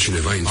te-a văzut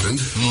cineva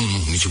intrând?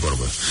 Nu, nici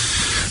vorbă.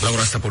 La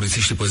ora asta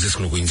polițiștii păzesc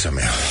locuința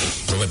mea.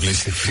 Probabil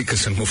este frică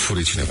să nu mă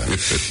fure cineva.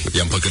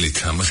 I-am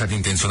păcălit. Am lăsat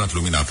intenționat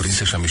lumina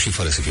aprinsă și am ieșit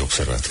fără să fiu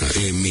observat.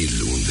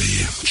 Emil, unde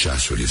e?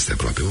 Ceasul este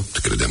aproape 8.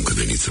 Credeam că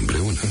veniți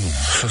împreună.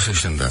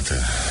 Sosește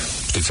îndată.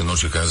 Știți, în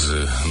orice caz,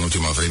 în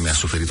ultima vreme a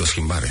suferit o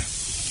schimbare.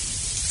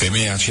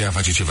 Femeia aceea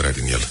face ce vrea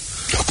din el.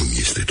 Acum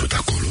este tot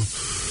acolo?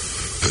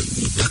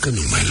 Dacă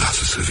nu mai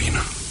lasă să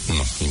vină.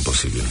 Nu,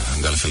 imposibil.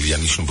 De altfel, ea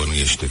nici nu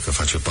bănuiește că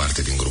face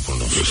parte din grupul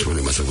nostru.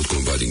 Spune-mi, ați avut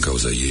cumva din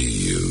cauza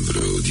ei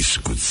vreo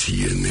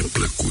discuție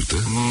neplăcută?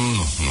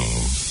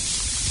 Nu.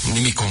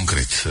 Nimic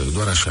concret,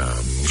 doar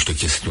așa, niște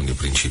chestiuni de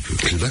principiu.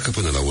 Dacă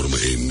până la urmă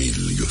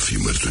Emil i-o fi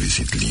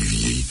mărturisit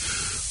Liviei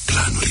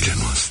planurile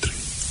noastre?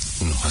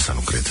 Nu, asta nu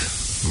cred.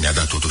 Mi-a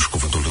dat totuși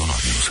cuvântul de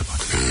onoare, nu se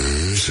poate.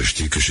 Să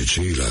știi că și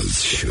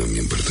ceilalți îmi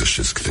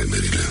împărtășesc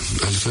temerile.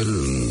 Altfel,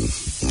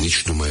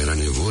 nici nu mai era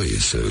nevoie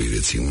să îi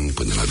rețin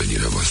până la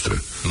venirea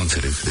voastră. Nu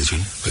înțeleg de ce?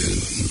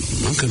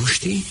 Încă nu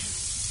știi?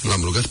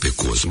 L-am rugat pe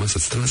Cosma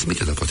să-ți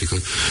transmite, dar poate că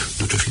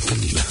nu te-o fi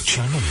întâlnit. Da, ce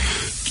anume?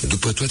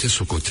 După toate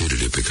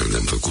socotelile pe care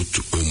le-am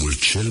făcut, omul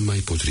cel mai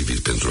potrivit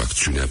pentru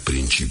acțiunea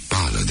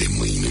principală de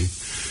mâine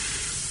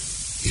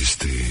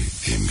este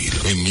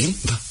Emil. Emil?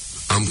 Da.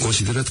 Am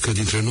considerat că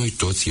dintre noi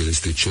toți el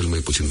este cel mai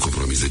puțin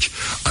compromis, deci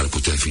ar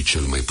putea fi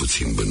cel mai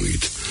puțin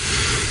bănuit.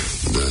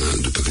 Dar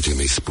după câte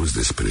mi-ai spus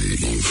despre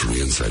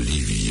influența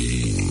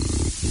Liviei,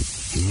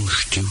 nu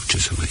știu ce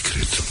să mai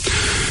cred.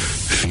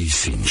 Fii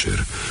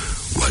sincer,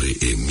 oare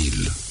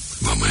Emil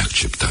va mai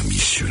accepta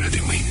misiunea de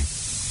mâine?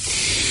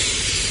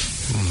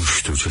 Nu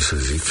știu ce să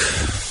zic.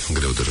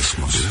 Greu de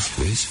răspuns.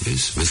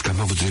 Vezi că am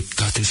avut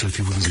dreptate să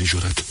fiu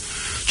îngrijorat.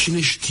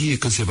 Cine știe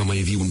când se va mai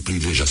vi un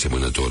prilej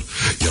asemănător?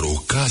 Iar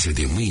ocazia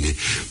de mâine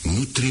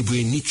nu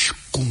trebuie nici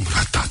cum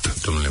ratată.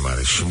 Domnule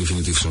Mareș, în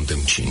definitiv suntem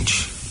 5.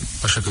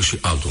 Așa că și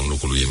altul în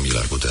locul lui Emil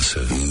ar putea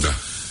să... Da,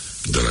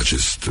 dar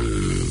acest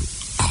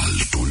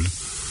altul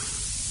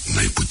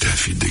n-ai putea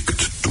fi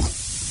decât tu.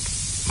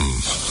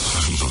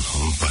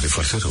 Îmi pare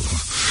foarte rău.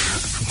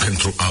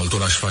 Pentru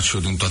altul aș face eu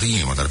din toată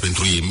inima, dar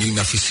pentru Emil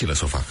mi-ar fi silă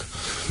să o fac.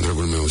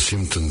 Dragul meu,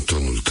 simt în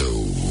tonul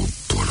tău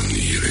o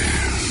pornire.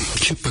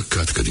 Ce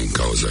păcat că din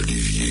cauza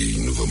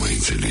Liviei nu vă mai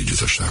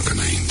înțelegeți așa ca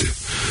înainte.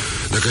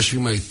 Dacă aș fi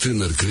mai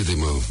tânăr,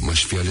 crede-mă,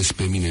 m-aș fi ales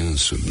pe mine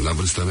însumi. La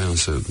vârsta mea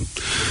însă,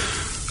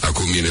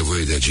 acum e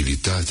nevoie de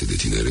agilitate, de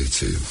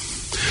tinerețe.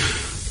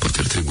 Poate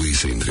ar trebui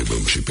să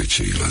întrebăm și pe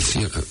ceilalți.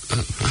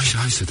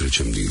 Hai să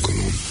trecem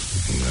dincolo.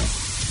 Da.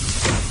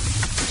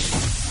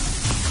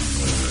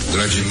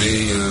 Dragii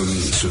mei,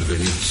 a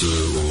survenit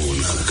o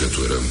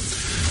încurcătură.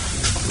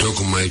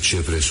 Tocmai ce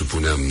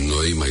presupuneam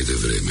noi mai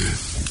devreme.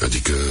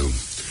 Adică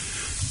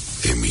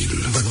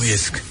Emil.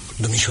 Bănuiesc,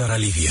 domnișoara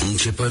Livia. Mi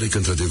se pare că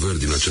într-adevăr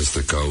din această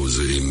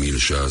cauză Emil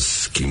și-a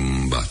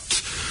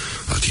schimbat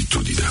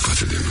atitudinea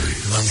față de noi.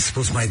 V-am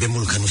spus mai de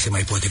mult că nu se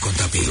mai poate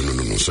conta pe el.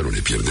 Nu, să nu ne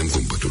pierdem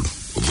cumpătul.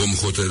 Vom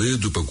hotărî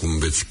după cum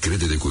veți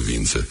crede de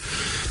cuvință.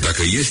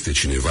 Dacă este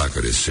cineva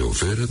care se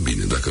oferă,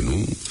 bine, dacă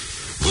nu,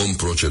 vom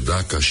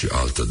proceda ca și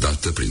altă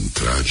dată prin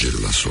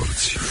trageri la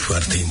sorți.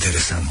 Foarte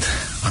interesant.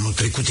 Anul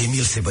trecut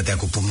Emil se bătea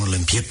cu pumnul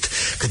în piept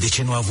că de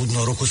ce nu a avut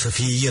norocul să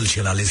fie el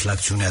cel ales la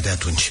acțiunea de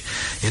atunci.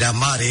 Era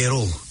mare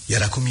erou,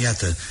 iar acum,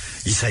 iată,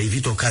 i s-a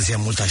evit ocazia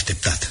mult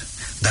așteptată.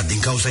 Dar din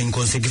cauza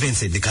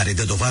inconsecvenței de care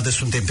dă dovadă,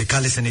 suntem pe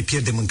cale să ne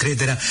pierdem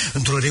încrederea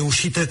într-o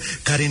reușită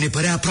care ne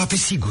părea aproape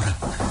sigură.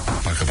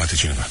 Parcă bate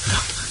cineva.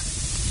 Da.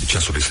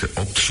 Ceasul este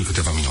 8 și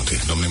câteva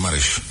minute. Domnule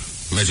Mareș,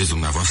 mergeți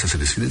dumneavoastră să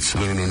deschideți?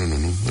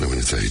 Nu,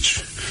 rămâneți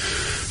aici.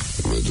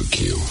 Mă duc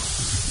eu.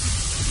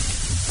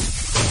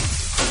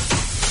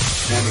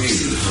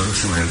 Emil, vă rog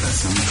să mă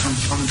iertați.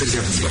 Am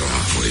întârziat.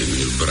 Bravo,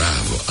 Emil,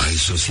 bravo. Ai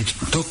sosit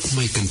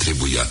tocmai când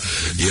trebuia.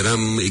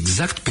 Eram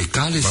exact pe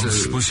cale V-am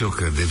spus eu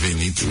că de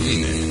venit.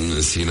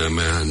 În sinea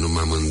mea nu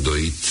m-am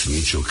îndoit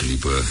nicio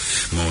clipă.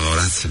 Mă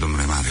onorați,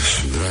 domnule Mareș.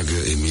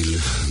 Dragă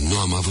Emil, nu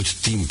am avut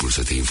timpul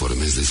să te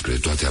informez despre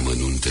toate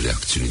amănuntele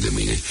acțiunii de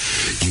mâine.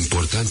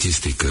 Important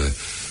este că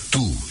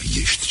tu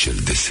ești cel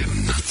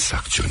desemnat să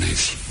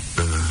acționezi.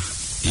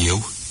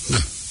 Eu?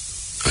 Da.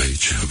 Ai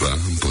ceva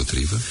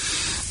împotrivă?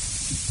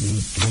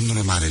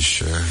 Domnule Mareș,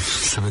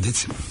 să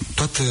vedeți,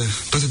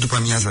 toată după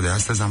amiaza de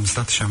astăzi am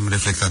stat și am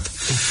reflectat.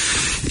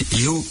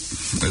 Eu,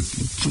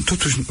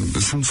 totuși,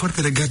 sunt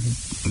foarte legat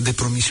de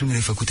promisiunile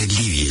făcute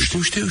Liviei.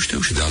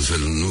 Știu și de altfel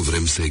nu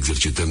vrem să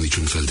exercităm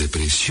niciun fel de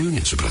presiune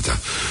asupra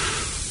ta.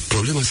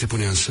 Problema se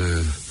pune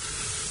însă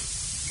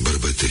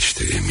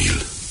bărbătește,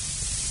 Emil.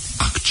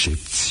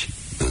 Accepți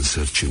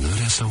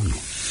însărcinarea sau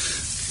nu?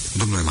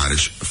 Domnule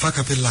Mareș, fac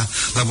apel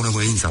la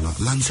bunăvoința,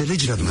 la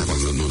înțelegerea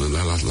dumneavoastră. Nu,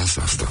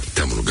 lasă asta.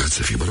 Te-am rugat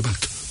să fii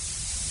bărbat.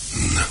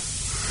 Nu.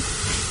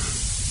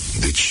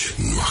 Deci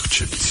nu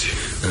accepti.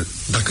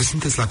 Dacă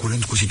sunteți la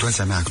curent cu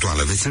situația mea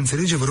actuală, veți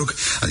înțelege, vă rog,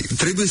 adică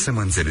trebuie să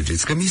mă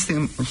înțelegeți, că mi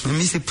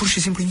este pur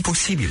și simplu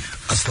imposibil.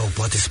 Asta o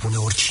poate spune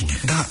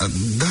oricine. Da,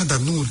 dar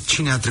nu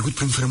oricine a trecut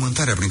prin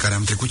frământarea prin care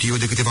am trecut eu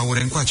de câteva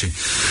ore încoace.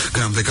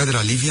 Când am plecat de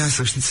la Livia,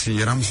 să știți,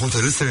 eram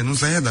hotărât să renunț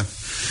la ea, dar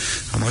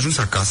am ajuns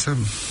acasă,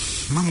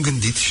 m-am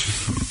gândit și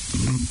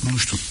nu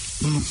știu,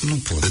 nu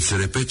pot. Îți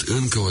repet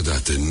încă o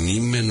dată,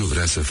 nimeni nu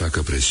vrea să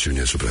facă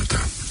presiune asupra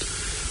ta.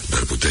 Dar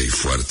puteai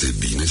foarte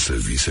bine să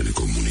vii să ne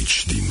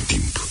comunici din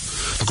timp.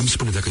 Acum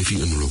spune, dacă ai fi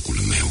în locul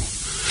meu,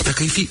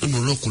 dacă ai fi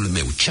în locul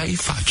meu, ce ai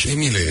face?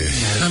 Emile,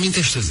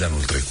 amintește-ți de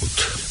anul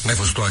trecut. N-ai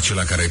fost tu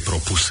acela care ai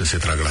propus să se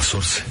tragă la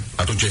sorți?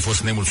 Atunci ai fost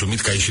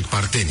nemulțumit că ai ieșit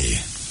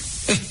partenie.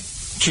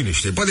 Cine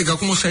știe, poate că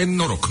acum o să ai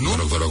noroc, nu?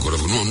 Vă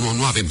rog,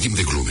 nu avem timp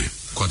de glume.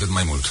 Cu atât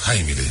mai mult. Hai,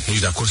 Emile, ești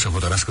de acord să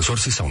hotărască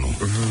sorții sau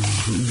nu?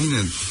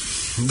 Bine,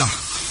 Da,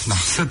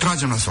 să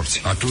tragem la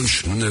sorți.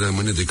 Atunci nu ne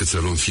rămâne decât să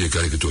luăm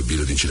fiecare câte o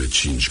bilă din cele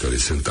 5 care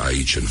sunt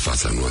aici în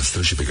fața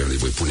noastră și pe care le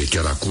voi pune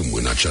chiar acum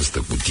în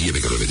această cutie pe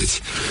care o vedeți.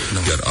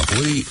 Iar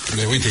apoi...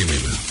 Uite,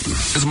 Emil,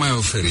 îți mai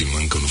oferim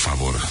încă un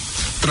favor.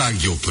 Trag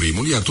eu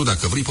primul, iar tu,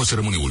 dacă vrei, poți să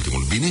rămâni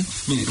ultimul, bine?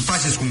 Bine,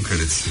 faceți cum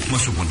credeți, mă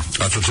supun.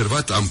 Ați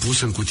observat? Am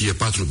pus în cutie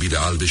 4 bile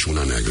albe și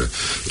una neagră.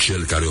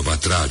 Cel care o va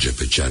trage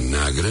pe cea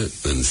neagră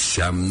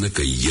înseamnă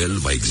că el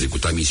va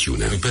executa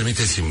misiunea.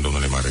 Permiteți-mi,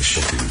 domnule Mareș.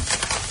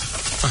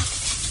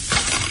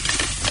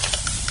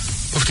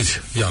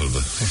 Poftiți, e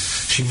albă.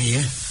 Și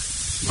mie?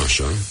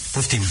 Așa?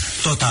 Poftim,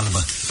 tot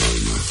albă.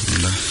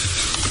 Da.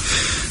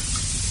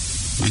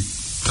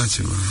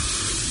 Uitați-vă,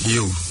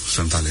 eu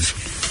sunt alesul.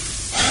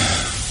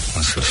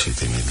 În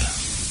sfârșit, Emil,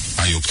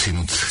 ai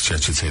obținut ceea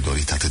ce ți-ai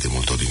dorit atât de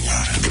mult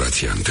odinioară.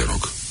 Grațian, te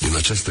rog. Din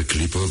această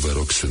clipă vă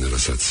rog să ne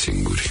lăsați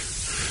singuri.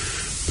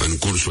 În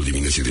cursul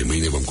dimineții de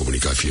mâine vom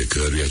comunica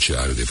fiecăruia ce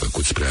are de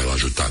făcut spre a-l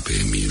ajuta pe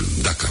Emil,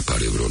 dacă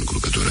apare vreo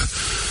încurcătură.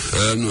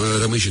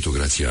 Rămâi și tu,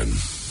 Grațian.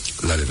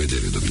 La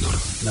revedere,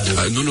 domnilor.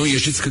 Nu,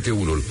 ieșiți câte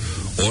unul.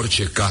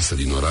 Orice casă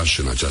din oraș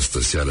în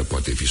această seară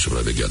poate fi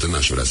supravegheată.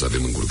 N-aș vrea să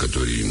avem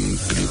încurcături în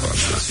clipa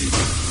asta.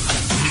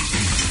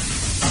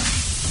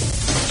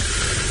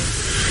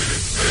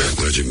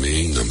 Dragii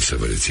mei, n-am să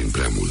vă rețin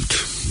prea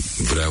mult.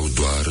 Vreau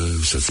doar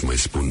să-ți mai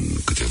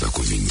spun câteva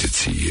cuvinte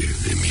ție,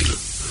 Emil.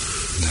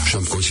 Da. Și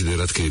am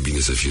considerat că e bine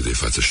să fie de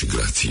față și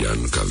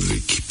Grațian, ca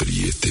vechi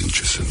prieteni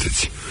ce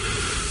sunteți.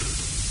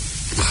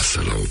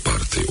 Lasă la o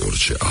parte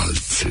orice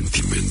alt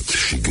sentiment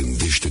și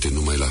gândește-te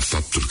numai la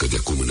faptul că de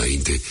acum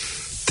înainte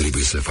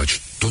trebuie să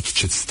faci tot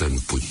ce-ți stă în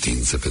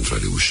putință pentru a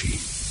reuși.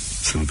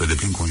 Sunt pe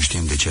deplin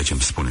conștient de ceea ce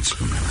îmi spuneți,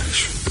 domnule Mareș.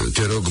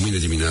 Te rog, mâine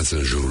dimineață,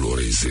 în jurul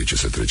orei 10,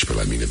 să treci pe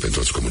la mine pentru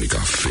a-ți comunica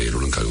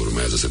felul în care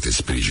urmează să te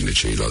sprijine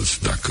ceilalți,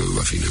 dacă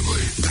va fi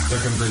nevoie. Da.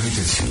 Dacă îmi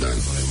permiteți,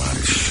 domnule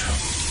Mareș,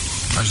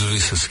 aș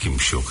dori să schimb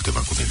și eu câteva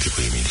cuvinte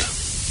cu Emil.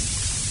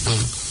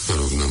 Mă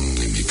rog, n-am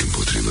nimic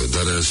împotrivă,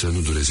 dar să nu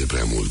dureze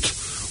prea mult.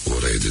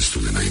 Ora e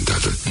destul de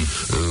înaintată.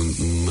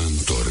 Mă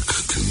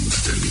întorc când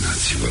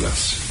terminați, vă las.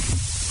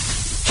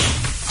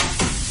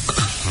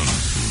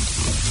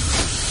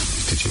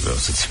 Ce vreau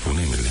să-ți spun,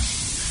 Emile?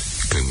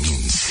 Că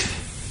minți.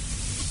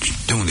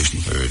 De unde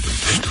știi?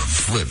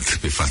 Văd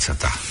pe fața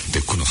ta. Te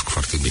cunosc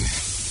foarte bine.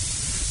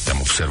 Te-am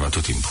observat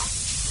tot timpul.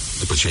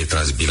 După ce ai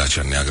tras bila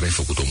cea neagră, ai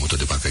făcut o mută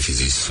de parcă ai fi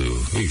zis,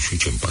 și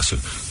ce-mi pasă?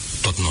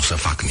 Tot nu o să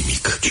fac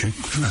nimic. Ce?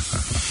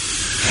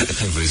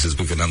 Vrei să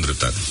spui că n-am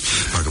dreptate?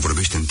 Parcă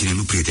vorbește în tine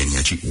nu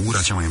prietenia, ci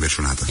ura cea mai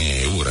înverșunată.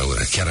 E, ura,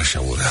 chiar așa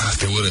ura.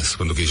 Te urăsc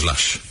pentru că ești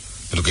laș.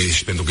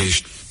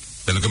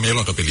 Pentru că mi-ai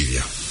luat-o pe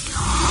Livia.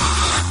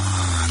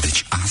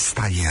 Deci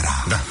asta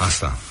era. Da,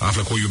 asta.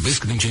 Află că o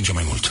iubesc din ce în ce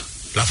mai mult.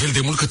 La fel de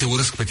mult că te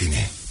urăsc pe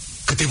tine.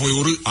 Că te voi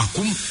urâ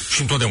acum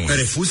și întotdeauna.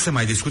 Refuz să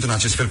mai discut în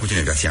acest fel cu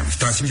tine, Grațian.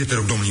 Transmite, te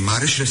rog, domnului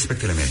Mare și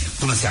respectele mele.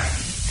 Bună seara.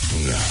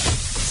 Da.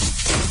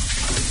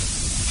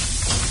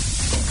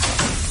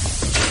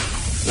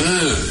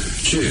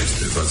 Ce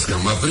este? V-ați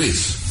cam aprins.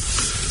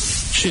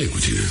 Ce e cu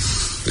tine?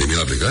 Emil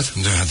a plecat?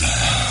 Da.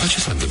 Dar ce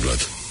s-a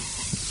întâmplat?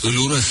 Îl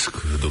urăsc,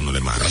 domnule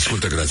Mare.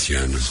 Ascultă,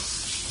 Grațian,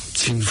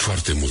 țin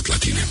foarte mult la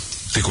tine.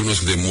 Te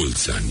cunosc de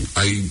mulți ani.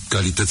 Ai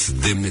calități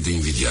demne de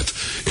invidiat.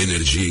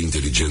 Energie,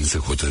 inteligență,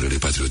 hotărâre,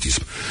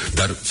 patriotism.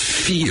 Dar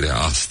firea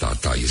asta a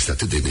ta este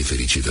atât de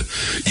nefericită.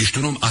 Ești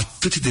un om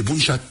atât de bun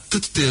și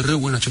atât de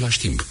rău în același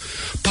timp.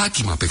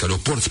 Patima pe care o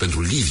porți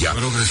pentru Livia... Mă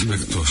rog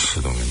respectos,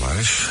 domnule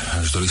Mareș.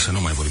 Aș dori să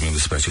nu mai vorbim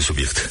despre acest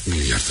subiect.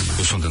 Iartă-mă.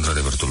 Eu sunt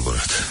într-adevăr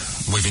tulburat.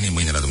 Voi veni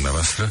mâine la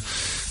dumneavoastră,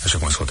 așa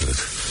cum ați hotărât.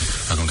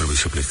 Acum trebuie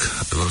să plec.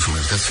 Vă rog să mă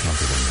iertați.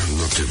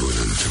 Noapte bună.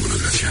 Noapte bună,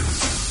 Grațian.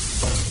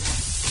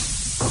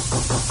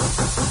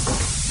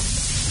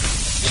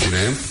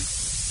 Cine?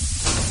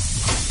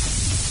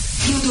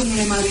 Eu,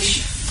 domnule Mareș.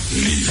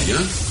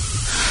 Livia?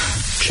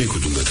 Ce-i cu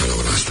dumneata la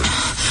ora asta?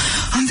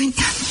 Am venit...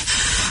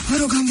 Vă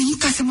rog, am venit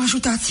ca să mă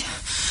ajutați.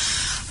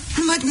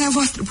 Numai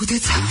dumneavoastră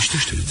puteți.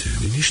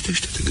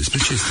 Liniștește-te. Despre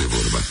ce este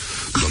vorba?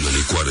 Doamna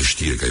Nicoară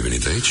știe că ai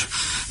venit aici?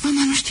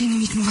 Mama nu știe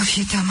nimic, nu va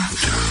fi teamă.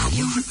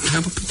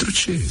 Teamă pentru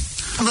ce?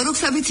 Vă rog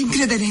să aveți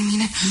încredere în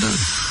mine. Da.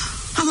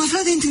 Am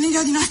aflat de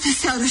întâlnirea din astă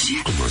seară și...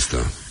 Cum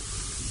asta?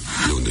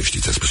 De unde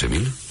știi? Ți-a spus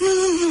Emil?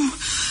 Nu.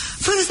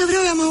 Fără să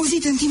vreau, i-am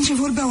auzit în timp ce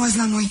vorbeau azi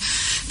la noi.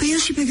 Pe el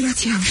și pe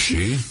Grațian. Și?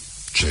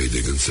 Ce ai de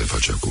gând să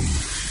faci acum?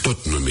 Tot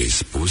nu mi-ai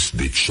spus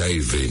de ce ai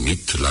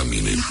venit la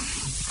mine. Da,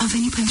 am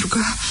venit pentru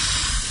că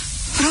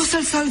vreau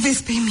să-l salvez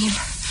pe Emil.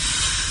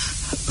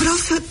 Vreau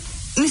să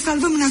ne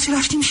salvăm în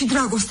același timp și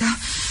dragostea.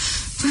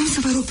 Vreau să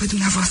vă rog pe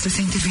dumneavoastră să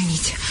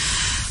interveniți.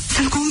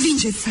 Să-l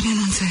convingeți să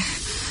renunțe.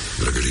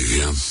 Dragă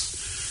Livia,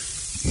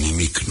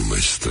 nimic nu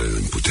mai stă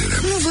în puterea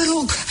mea. Nu, vă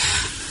rog.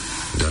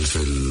 De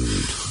altfel,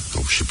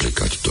 au și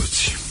plecat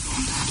toți.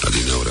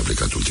 Adineauri a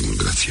plecat ultimul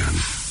Grațian.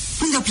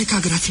 Unde a plecat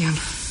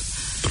Grațian?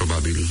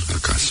 Probabil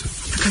acasă.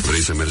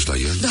 Vrei să mergi la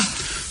el? Da.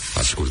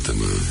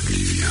 Ascultă-mă,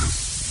 Livia,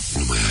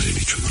 nu mai are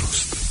niciun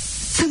rost.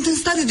 Sunt în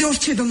stare de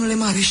orice, domnule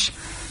Mareș.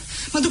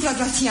 Mă duc la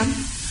Grațian.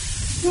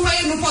 Numai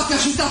el mă poate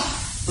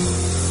ajuta.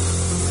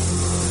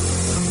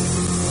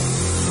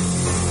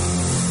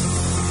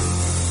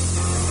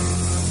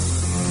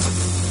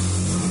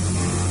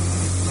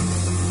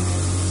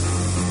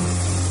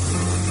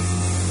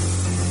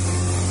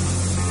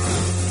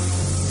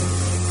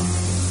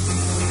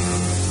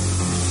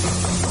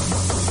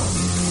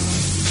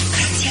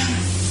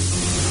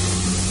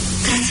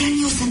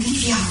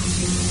 Livia,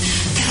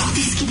 te rog,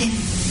 deschide-mi.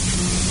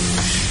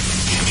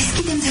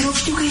 Deschide-mi, te rog,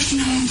 știu că ești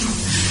înăuntru.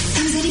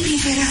 Te-am zărit prin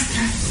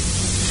fereastră.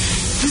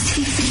 Nu-ți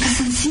fie frică,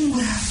 sunt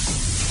singură.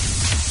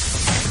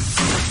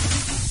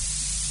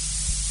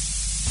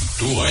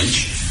 Tu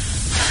aici?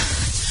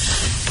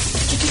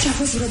 Știu ce a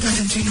fost vreodată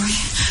între noi.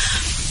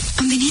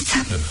 Am venit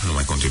să... Nu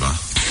mai continua.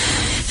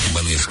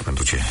 Bănuiesc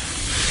pentru ce.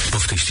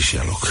 Poftește și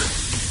ia loc.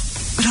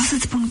 Vreau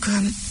să-ți spun că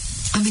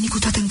am venit cu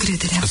toată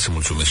încrederea. Îți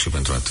mulțumesc și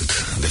pentru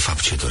atât. De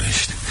fapt, ce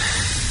dorești?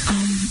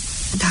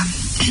 Da.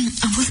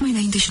 Am fost mai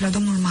înainte și la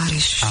domnul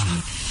Mareș și...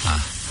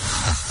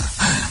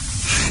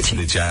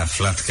 Deci ai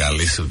aflat că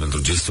alesul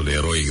pentru gestul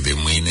eroic de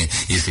mâine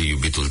este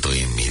iubitul tău,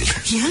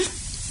 Emil. El?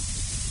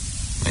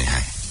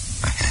 Hai,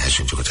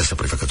 ajunge cu această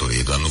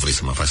prefăcătorie. Doar nu vrei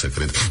să mă faci să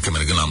cred că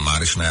mergând la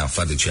Mareș n-ai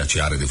aflat de ceea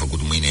ce are de făcut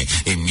mâine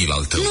Emil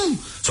al tău.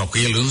 Nu. Sau că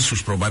el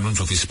însuși probabil nu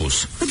ți-o fi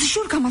spus. Îți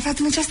jur că am aflat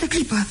în această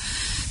clipă.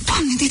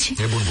 Doamne, de ce?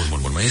 E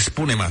bun.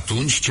 Spune-mi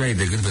atunci ce ai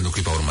de gând pentru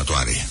clipa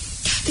următoare.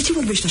 De ce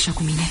vorbești așa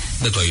cu mine?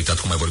 De tu ai uitat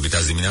cum ai vorbit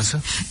azi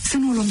dimineață? Să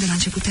nu o luăm de la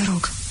început, te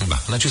rog.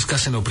 Da, în acest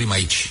caz să ne oprim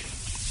aici.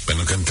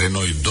 Pentru că între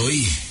noi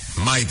doi,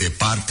 mai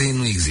departe,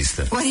 nu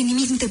există. Oare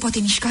nimic nu te poate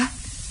mișca?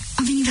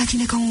 Am venit la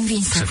tine ca o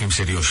învinsă. Să fim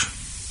serioși.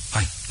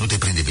 Hai, nu te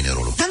prinde bine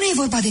rolul. Dar nu e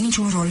vorba de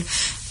niciun rol.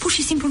 Pur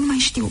și simplu nu mai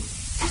știu.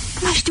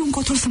 Nu mai știu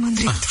încotro să mă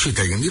îndrept. Și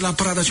te-ai gândit la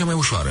parada cea mai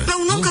ușoară? La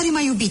un om care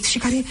m-a iubit și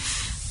care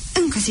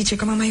încă zice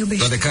că mă mai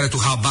iubește. Dar de care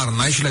tu habar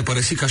n-ai și l-ai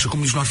părăsit ca și cum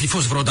nici nu ar fi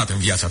fost vreodată în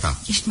viața ta.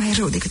 Ești mai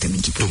rău decât îmi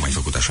închipui. Tu m-ai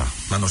făcut așa.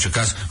 Dar în orice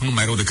caz, nu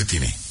mai rău decât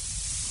tine.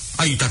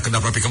 Ai uitat când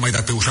aproape că m-ai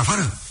dat pe ușa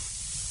afară?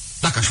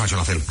 Dacă aș face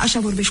la fel. Așa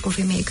vorbești cu o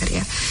femeie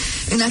căreia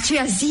în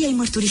aceea zi ai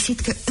mărturisit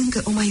că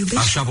încă o mai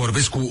iubești? Așa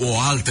vorbesc cu o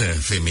altă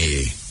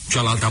femeie.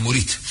 Cealaltă a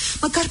murit.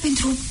 Măcar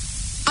pentru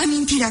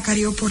amintirea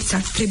care o porți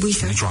ar trebui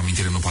să... Nici o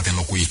amintire nu poate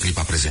înlocui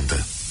clipa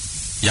prezentă.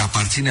 Ea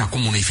aparține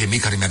acum unei femei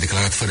care mi-a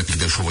declarat fără pic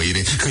de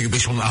șovăire că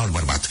iubește un alt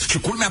bărbat. Și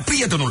culmea,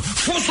 prietenul,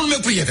 fostul meu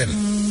prieten.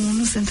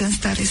 Nu sunt în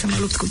stare să mă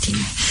lupt cu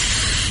tine.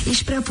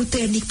 Ești prea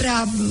puternic,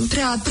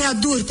 prea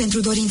dur pentru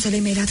dorințele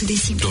mele atât de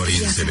simple.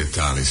 Dorințele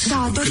tale.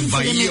 Da,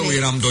 dorințele mele. Eu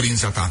eram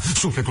dorința ta,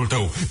 sufletul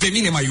tău. Pe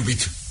mine m-ai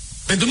iubit.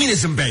 Pentru mine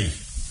zâmbeai.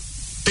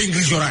 Te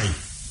îngrijorai.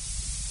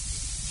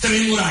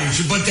 Tremurai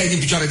și băteai din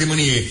picioare de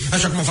mânie,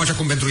 așa cum o faci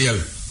acum pentru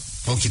el.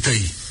 Ochii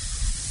tăi,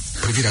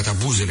 privirea ta,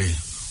 buzele,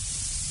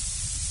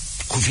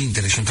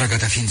 cuvintele și întreaga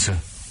ta ființă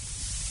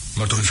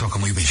mărturiseau că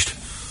mă iubești.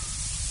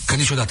 Că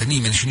niciodată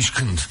nimeni și nici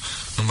când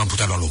nu m-am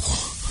putea lua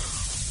locul.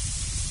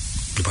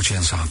 După aceea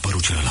însă a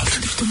apărut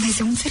celălalt.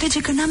 Dumnezeu înțelege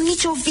că n-am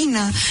nicio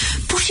vină.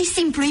 Pur și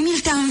simplu, Emil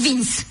te-a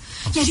învins.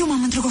 Iar eu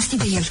m-am îndrăgostit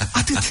de el.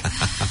 Atât.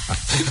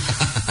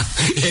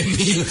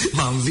 Emil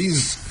m-a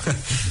învins?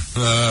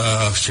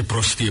 Ce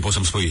prostie poți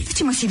să-mi spui. De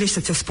ce mă silești să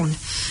ți-o spun?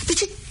 De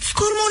ce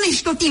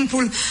scormonești tot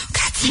timpul?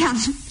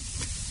 Grațian,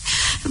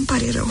 îmi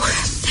pare rău.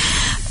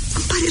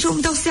 Îmi pare rău,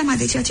 îmi dau seama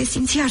de ceea ce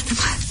simți.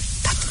 Iartă-mă.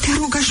 Dar te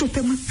rog,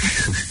 ajută-mă.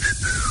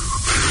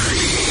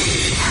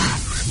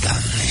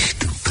 Doamne,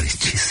 știu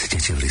precis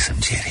ce vrei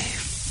să-mi ceri.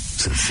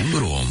 Sunt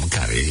singurul om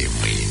care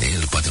mâine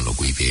îl poate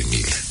înlocui pe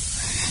Emil.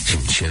 Și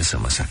îmi cer să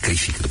mă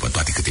sacrific după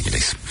toate câte mi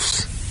le-ai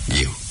spus.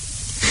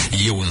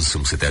 Eu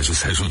însumi să te ajut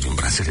să ajungi în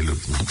brațele lui,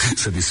 nu?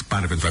 Să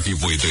dispar pentru a fi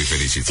voi doi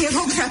fericiți. Te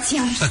rog,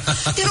 Grațian,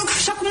 te rog,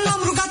 așa cum nu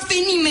am rugat pe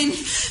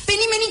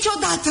nimeni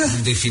niciodată.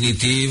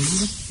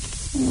 Definitiv?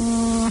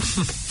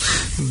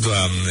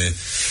 Doamne,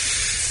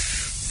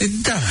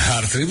 da,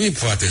 ar trebui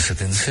poate să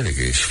te înțeleg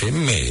că ești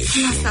femeie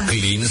și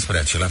înclin spre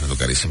acela pentru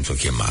care simți o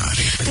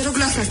chemare. Te rog,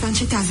 lasă asta,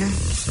 încetează.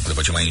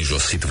 După ce m-ai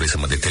înjosit, vrei să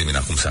mă determin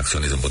acum să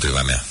acționez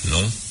împotriva mea,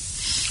 nu?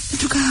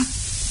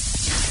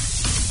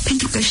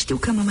 Pentru că știu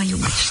că mă mai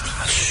iubești.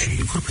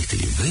 Sigur, păi te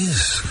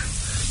iubesc.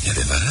 E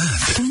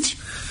adevărat. Atunci?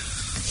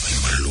 Păi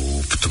mă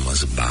lupt, mă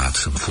zbat,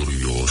 sunt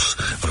furios,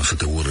 vreau să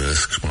te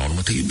urăsc și până la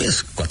urmă te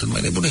iubesc, cu atât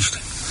mai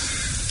nebunește.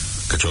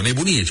 Căci o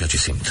nebunie ceea ce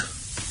simt.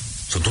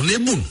 Sunt un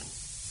nebun,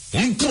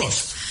 un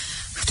prost.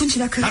 Atunci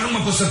dacă... Dar nu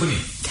mă pot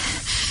stăpâni.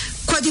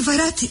 Cu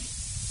adevărat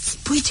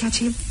spui ceea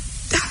ce...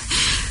 Da,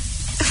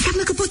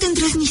 înseamnă că pot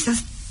îndrăzni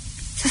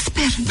să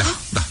sper, da?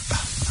 Da.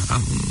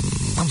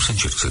 Am să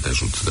încerc să te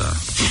ajut, dar...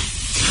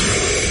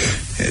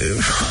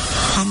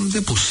 Am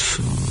depus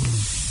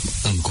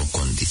încă o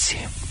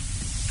condiție.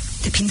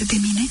 Depinde de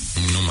mine?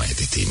 Nu mai e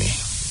de tine.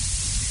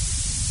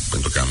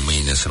 Pentru ca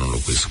mâine să nu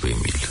locuiesc cu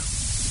Emil.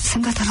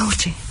 Sunt gata la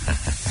orice.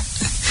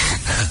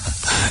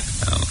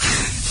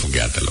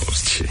 Gata la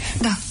orice.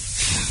 Da.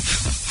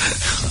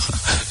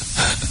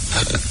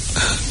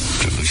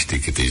 Tu nu știi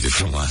cât ești de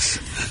frumoasă.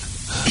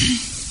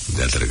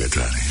 De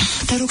atrăgătoare.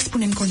 Te rog,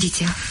 spune-mi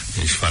condiția.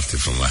 Ești foarte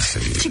frumoasă.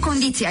 Ce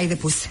condiții ai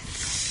depus?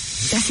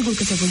 Te asigur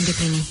că te voi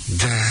îndeplini.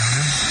 Da?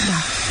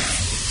 Da.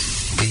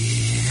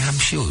 Păi am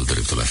și eu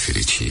dreptul la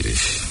fericire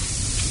și...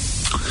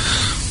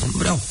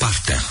 vreau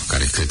partea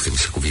care cred că mi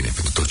se cuvine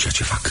pentru tot ceea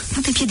ce fac.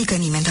 Nu te împiedică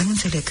nimeni, dar nu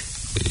înțeleg.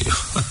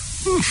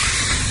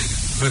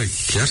 Păi,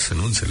 chiar să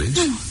nu înțelegi?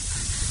 Nu.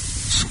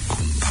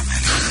 Scumpa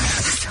mea.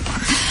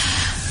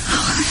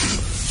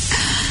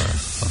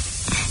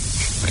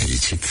 Ai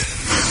ghicit.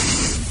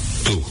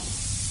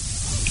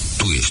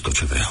 Tu ești tot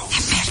ce vreau.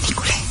 Emil.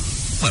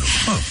 Mă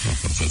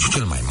rog,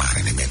 cel mai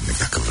mare nemernic,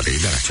 dacă vrei,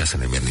 dar această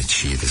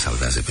nemernicie te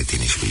salvează pe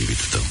tine și pe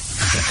iubitul tău.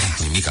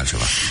 Nimic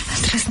altceva.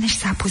 Îndrăznești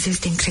să abuzezi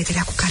de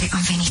încrederea cu care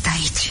am venit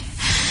aici.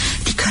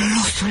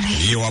 Ticălosule.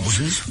 Eu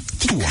abuzez?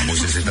 Tu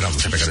abuzezi de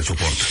dragostea pe care ți-o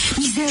port.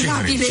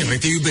 Mizerabile. Ce vrei?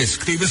 Te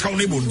iubesc ca un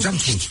nebun, ți-am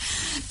spus.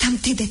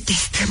 Te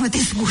detest, mă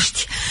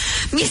dezguști.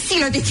 Mi-e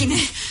silă de tine.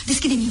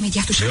 Deschide-mi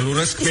imediat ușa. Eu-l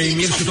urăsc pe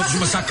Emil și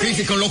totuși mă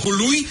sacrific în locul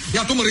lui,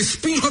 iar tu mă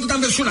respingi cu atâta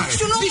înverșunare.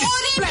 Ești un om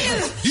oribil!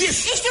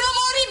 Ești un om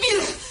oribil!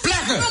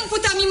 Pleacă! Nu-mi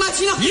puteam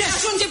imagina că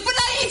ajunge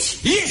până aici!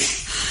 Ieși!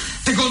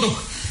 Te conduc!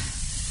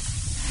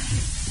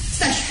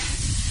 Stai!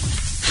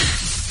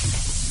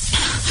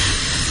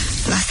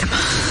 Lasă-mă!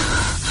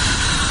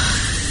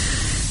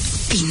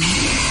 Bine!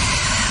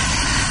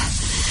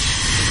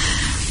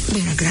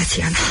 Bine,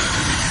 Grațian.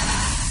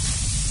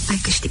 Ai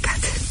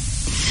câștigat.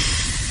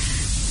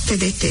 Te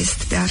detest,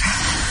 dar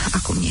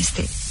acum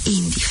este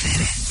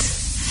indiferent.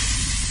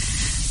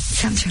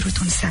 Ți-am cerut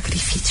un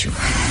sacrificiu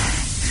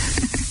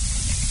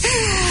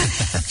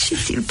și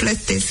ți-l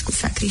plătesc cu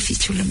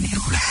sacrificiul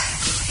meu.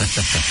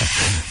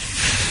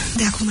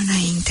 De acum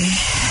înainte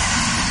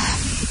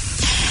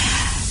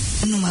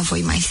nu mă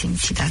voi mai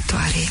simți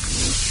datoare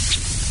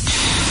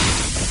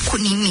cu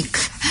nimic,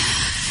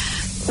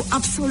 cu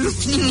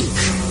absolut nimic.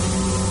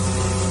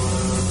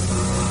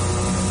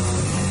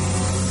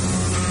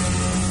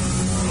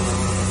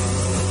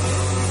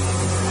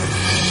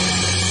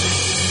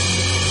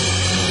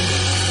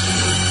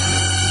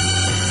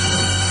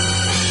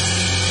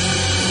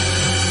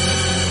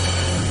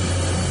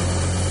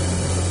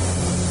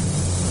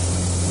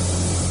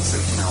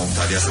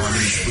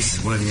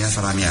 Bună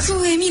dimineața la amiază.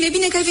 Emile,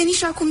 bine că ai venit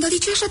și acum, dar de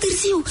ce așa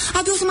târziu?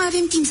 Abia o să mai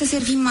avem timp să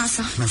servim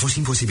masa. Mi-a fost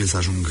imposibil să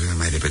ajung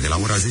mai repede. La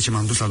ora 10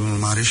 m-am dus la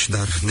domnul Mareș,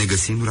 dar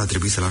negăsindu-l a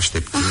trebuit să-l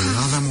aștept.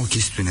 Aveam o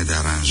chestiune de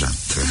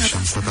aranjat și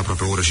am stat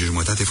aproape o oră și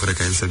jumătate fără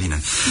ca el să vină.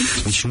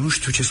 Deci nu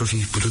știu ce s-o fi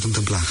putut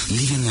întâmpla.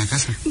 Livia nu e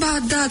acasă? Ba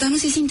da, dar nu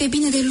se simte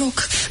bine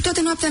deloc. Toată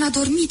noaptea n-a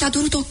dormit, a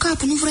durut-o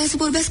capul, nu vrea să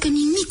vorbească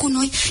nimic cu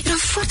noi. Era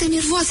foarte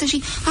nervoasă și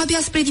abia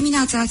spre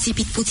dimineața a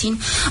țipit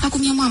puțin.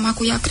 Acum e mama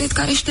cu ea, cred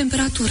că are și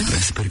temperatură.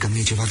 Sper că nu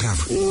e ceva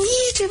grav.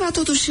 E ceva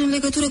totuși în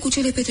legătură cu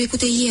cele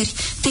petrecute ieri.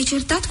 Te-ai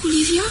certat cu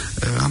Livia?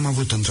 Am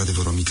avut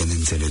într-adevăr o mică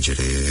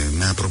neînțelegere.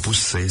 Mi-a propus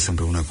să ies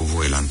împreună cu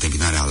voi la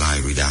întâmpinarea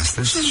live-ului de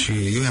astăzi și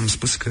eu i-am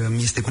spus că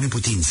mi este cu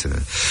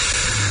neputință,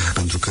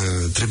 pentru că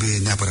trebuie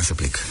neapărat să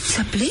plec.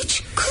 Să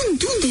pleci? Când?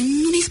 Unde?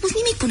 Nu ne-ai spus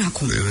nimic până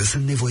acum.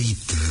 Sunt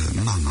nevoit.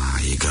 Mama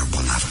e grav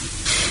bolnavă.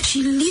 Și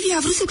Livia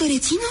a vrut să te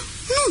rețină?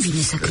 Nu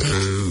vine să cred.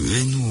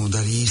 Nu,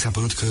 dar ei s-a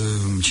părut că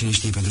cine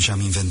știe pentru ce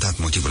am inventat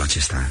motivul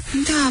acesta.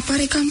 Da,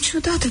 pare cam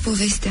ciudată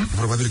povestea.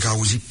 Probabil că a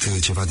auzit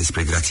ceva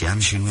despre Grațian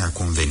și nu i-a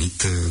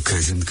convenit,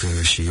 crezând că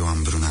și eu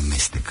am vreun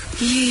amestec.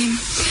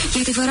 E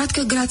adevărat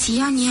că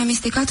Grațian e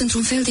amestecat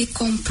într-un fel de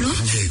complot?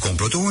 E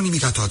complot, o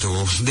nimica toată,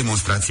 o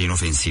demonstrație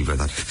inofensivă,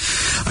 dar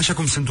așa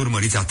cum sunt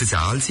urmăriți atâția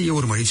alții, e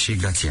urmărit și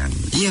Grațian.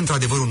 E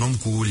într-adevăr un om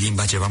cu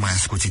limba ceva mai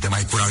ascuțită,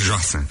 mai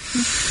curajoasă.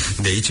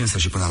 De aici însă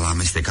și până la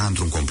amesteca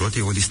într-un complot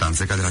e o distanță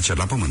ca de la cer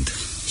la pământ.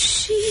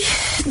 Și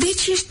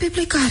deci ești pe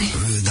plecare?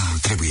 Da,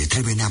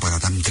 trebuie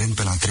neapărat. Am tren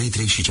pe la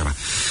 3 și ceva.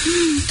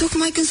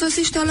 Tocmai când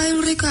sosește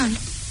Alaiul Regal.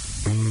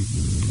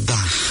 Da,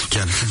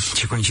 chiar,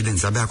 ce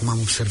coincidență, abia acum am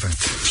observat.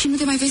 Și nu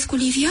te mai vezi cu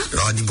Livia?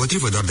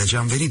 Dimpotrivă, doar de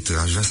aceea am venit.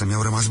 Aș vrea să-mi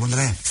iau rămas bun de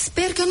la ea.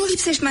 Sper că nu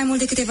lipsești mai mult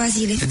de câteva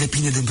zile.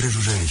 Depinde de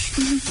împrejurări.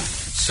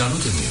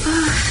 Salut, Emil.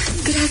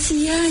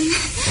 Grațian.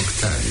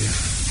 Octavia.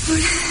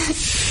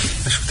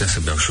 Aș putea să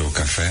beau și o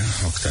cafea,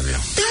 Octavia?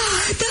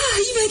 Da,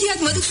 imediat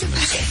mă duc să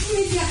fac.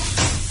 Imediat.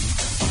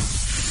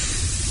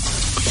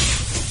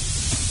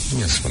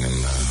 Ia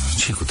spune-mi,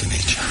 ce-i cu tine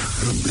aici?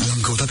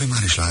 L-am căutat pe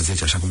Mareș la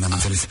 10, așa cum ne-am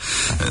înțeles.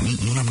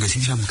 Nu l-am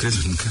găsit și am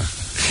crezut încă.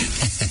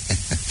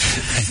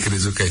 Ai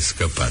crezut că ai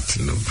scăpat,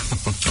 nu?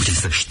 Puteți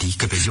să știi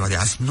că pe ziua de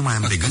azi nu mai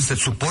am de gând să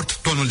suport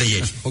tonul de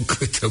ieri. O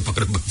câtă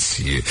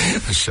bărbăție,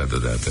 așa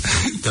deodată.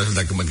 Dar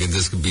dacă mă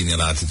gândesc bine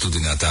la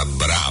atitudinea ta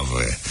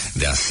bravă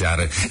de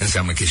aseară,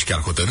 înseamnă că ești chiar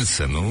hotărât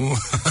să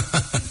nu...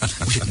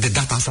 De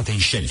data asta te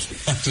înșeli.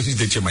 Atunci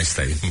de ce mai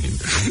stai?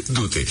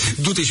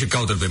 Du-te și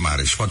caută-l pe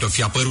Mareș. Poate o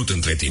fi apărut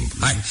între timp.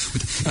 Hai.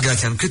 Uite,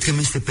 Grațian, cred că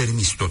mi-este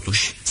permis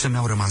totuși să-mi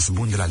au rămas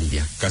bun de la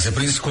Livia. Ca să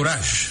prinzi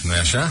curaj, nu-i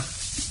așa?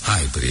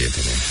 Hai,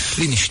 prietene,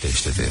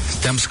 liniștește-te.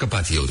 Te-am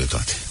scăpat eu de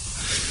toate.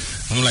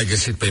 Nu l-ai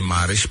găsit pe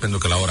Mareș pentru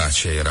că la ora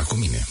aceea era cu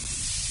mine.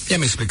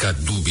 I-am explicat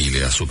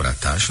dubiile asupra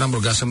ta și l-am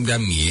rugat să-mi dea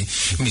mie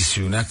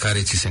misiunea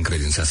care ți se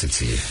încredințase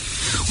ție.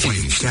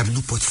 Chiar nu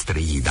poți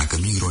trăi dacă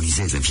nu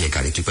ironizezi în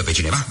fiecare clipă pe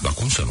cineva? Dar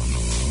cum să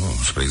nu?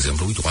 Spre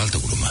exemplu, uite o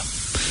altă glumă.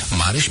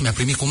 Mareș mi-a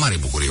primit cu mare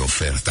bucurie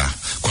oferta,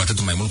 cu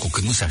atât mai mult cu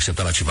cât nu se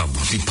aștepta la ceva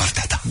bun din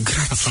partea ta.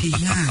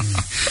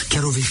 Grațian,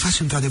 chiar o vei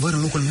face într-adevăr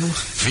în locul meu?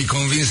 Fii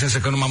convins însă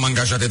că nu m-am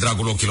angajat de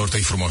dragul ochilor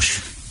tăi frumoși.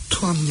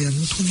 Doamne,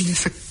 nu vine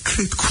să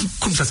cred.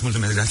 Cum să-ți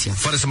mulțumesc, Grațian?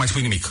 Fără să mai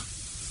spui nimic.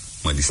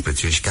 Mă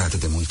disprețuiești chiar atât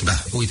de mult?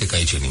 Da, uite că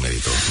aici e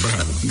nimeritor.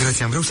 Bravo.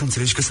 Grațian, vreau să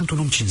înțelegi că sunt un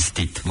om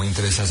cinstit. Mă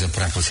interesează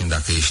prea puțin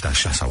dacă ești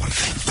așa sau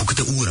altfel. Cu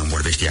câtă ură îmi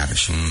vorbești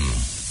iarăși?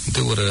 De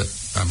ură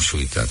am și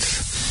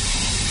uitat.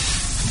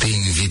 Te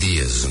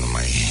invidiez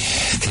numai.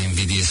 Te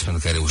invidiez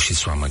pentru că ai reușit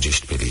să o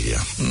amăgești pe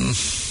Livia.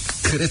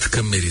 Cred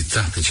că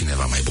merita pe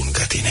cineva mai bun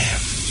ca tine.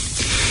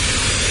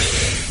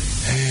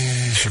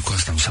 Și cu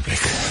asta am să plec.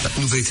 Dar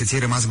nu vrei să ți-ai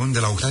rămas bun de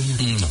la Octavia?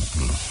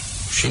 Nu.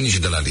 Și nici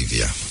de la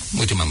Livia.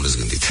 Uite, m-am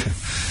răzgândit.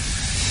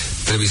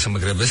 Trebuie să mă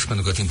grăbesc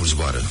pentru că timpul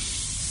zboară.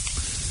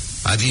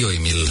 Adio,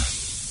 Emil.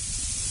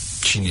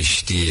 Cine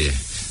știe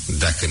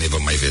dacă ne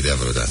vom mai vedea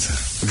vreodată.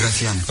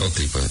 Grațian. O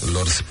clipă.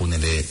 Lor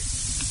spune-le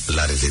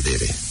la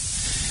revedere.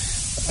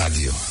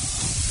 Adio.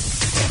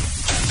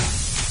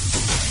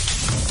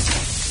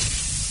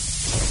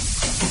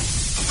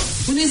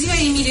 Bună ziua,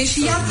 Emile,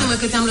 și iartă-mă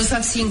că te-am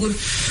lăsat singur.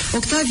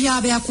 Octavia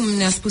abia acum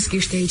ne-a spus că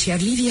ești aici, iar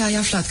Livia ai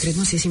aflat, cred,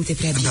 nu se simte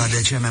prea bine. Da, de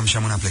aceea mi-am și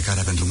amânat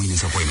plecarea pentru mâine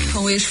sau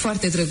poimâine. Ești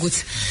foarte drăguț.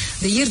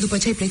 De ieri, după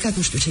ce ai plecat,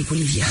 nu știu ce-i cu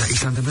Livia. Da, i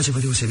s-a întâmplat ceva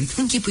deosebit?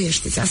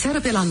 Închipuiește-ți, aseară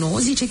pe la 9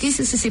 zice că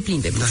iese să se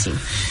plimbe puțin.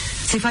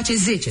 Se face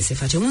 10, se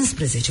face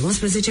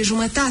 11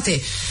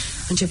 jumătate.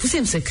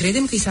 Începusem să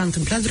credem că i s-a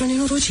întâmplat vreo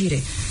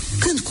nenorocire.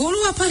 Când colo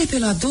apare pe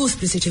la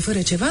 12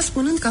 fără ceva,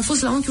 spunând că a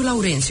fost la unchiul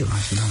Laurențiu.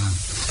 Da.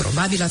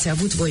 Probabil ați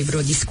avut voi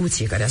vreo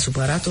discuție care a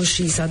supărat-o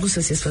și s-a dus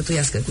să se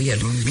sfătuiască cu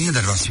el. Bine,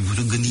 dar v-ați fi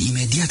putut gândi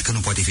imediat că nu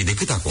poate fi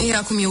decât acolo.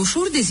 Acum e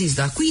ușor de zis,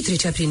 dar cui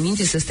trecea prin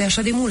minte să stea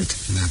așa de mult?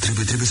 Da,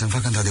 trebuie să-mi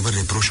fac într-adevăr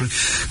reproșul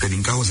că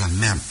din cauza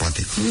mea,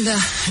 poate. Da,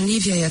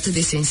 Livia e atât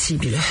de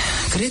sensibilă.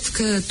 Cred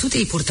că tu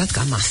te-ai purtat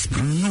ca masp.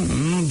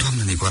 Nu,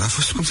 doamnă Nicora, a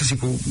fost, cum să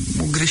zic,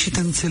 o greșită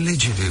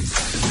înțelegere.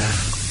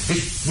 Da.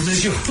 Bună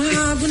ziua!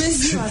 Bună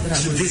ziua,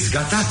 dragă! Sunteți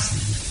gata?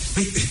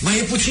 Mai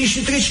e puțin și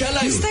trece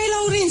alaiul. Stai,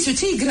 Laurențiu,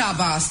 ce-i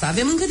graba asta?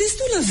 Avem încă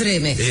destulă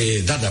vreme.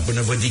 Da,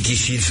 până vă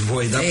dichisiți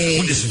voi, dar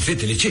unde sunt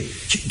fetele? Ce?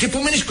 Te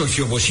pomenești că o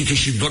fi obosite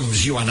și dorm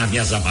ziua în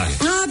amiaza mare?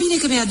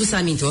 Bine că mi-ai adus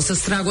aminte, o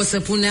să-ți trag o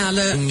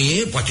săpuneală.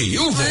 Mie? Poate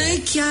eu vă...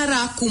 Chiar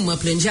acum mă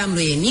plângeam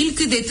lui Emil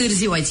cât de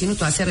târziu ai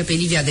ținut-o aseară pe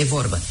Livia de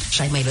vorbă.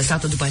 Și ai mai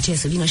lăsat-o după aceea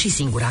să vină și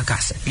singură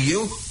acasă.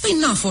 Eu? Păi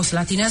n-a fost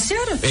la tine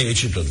aseară?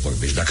 Ce tot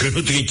vorbești? Dacă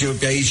nu trec eu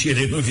pe aici,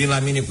 ele nu vin la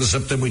mine cu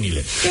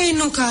săptămânile.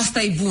 Nu că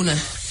asta e bună.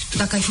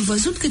 Dacă ai fi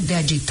văzut cât de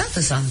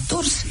agitată s-a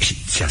întors. Și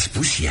ți-a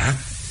spus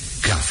ea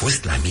că a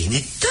fost la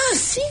mine? Da,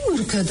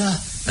 sigur că da.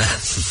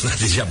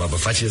 Degeaba vă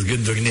faceți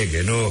gânduri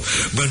negre. Nu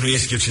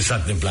bănuiesc eu ce s-a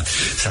întâmplat.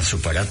 S-a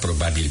supărat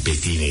probabil pe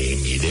tine,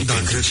 Emile,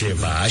 pentru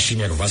ceva și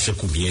nervoasă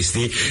cum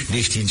este,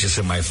 neștiind ce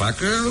să mai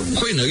facă,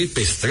 hoinărit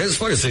pe străzi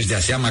fără să-și dea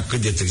seama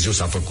cât de târziu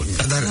s-a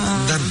făcut.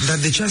 Dar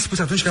de ce a spus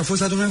atunci că a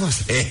fost la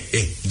dumneavoastră?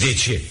 De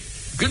ce?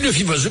 Când eu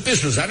fi văzut pe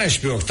Suzana și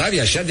pe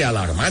Octavia așa de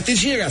alarmate,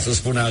 ce era să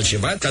spună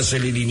altceva ca să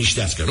le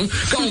liniștească, nu?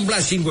 Că au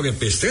umblat singure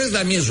pe străzi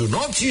la miezul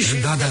nopții și...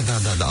 Da,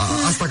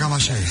 asta cam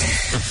așa e.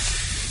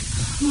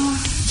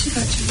 Ce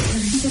faci?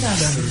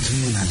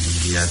 Mâna,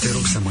 Livia, te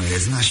rog să mă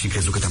ierți. N-aș fi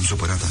crezut că te-am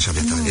supărat așa de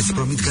tare. Îți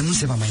promit că nu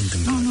se va mai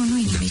întâmpla.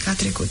 Nu-i nimic, a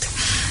trecut.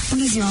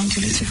 Bună ziua,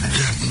 unchiule, ce faci?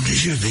 Da, bună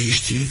ziua, dar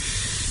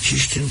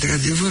ești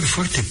într-adevăr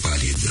foarte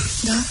palidă.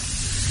 Da?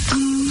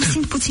 Mă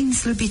simt puțin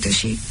slăbită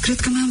și cred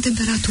că mai am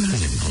temperatură.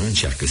 Nu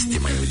încearcă să te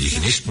mai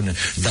odihnești până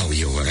dau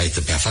eu o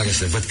raită pe afară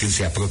să văd când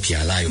se apropie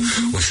alaiul.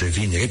 O să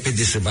vin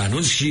repede să vă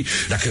anunț și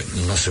dacă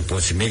nu o să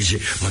poți merge,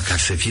 măcar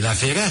să fii la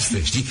fereastră,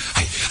 știi?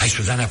 Hai,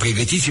 Suzana,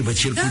 pregătiți-vă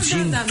cel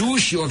puțin tu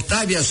și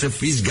Octavia să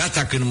fiți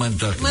gata când mă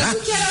întorc, mă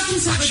duc chiar acum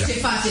să văd ce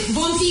face.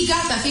 Vom fi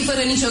gata, fii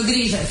fără nicio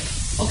grijă.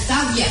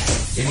 Octavia!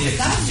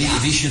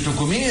 Vii și tu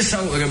cu mine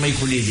sau rămâi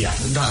cu Livia?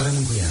 Da,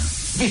 rămân cu ea.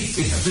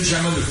 Bine, atunci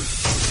mă duc.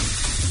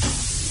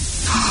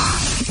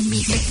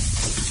 Emile.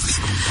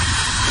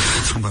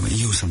 Scumpa mea,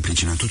 eu sunt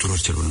pricina tuturor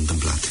celor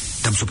întâmplate.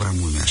 Te-am supărat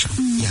mult, nu-i așa?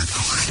 Iată,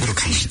 te rog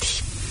să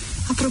știi.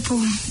 Apropo,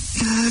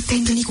 te-ai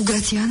întâlnit cu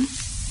Grațian?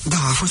 Da,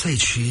 a fost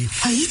aici și...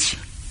 Aici?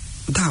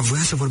 Da,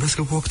 voia să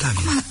vorbească cu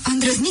Octavia. A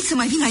îndrăznit să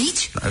mai vină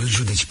aici? Îl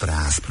judeci prea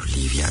aspru,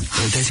 Livia.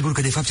 Te asigur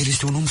că de fapt el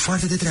este un om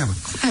foarte de treabă.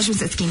 Ajung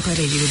să-ți schimb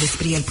părerile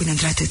despre el până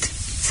într-atât.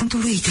 Sunt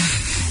uluită.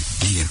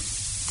 Livia,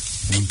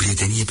 din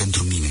prietenie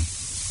pentru mine,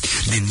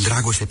 din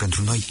dragoste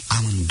pentru noi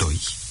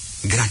amândoi,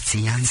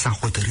 Grațian s-a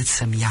hotărât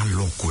să-mi ia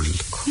locul.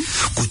 Cum?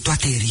 Cu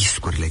toate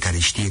riscurile care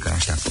știe că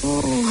așteaptă.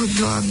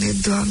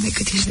 Doamne,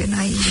 cât ești de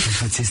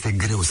naiv. Îți este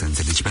greu să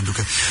înțelegi, pentru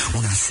că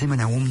un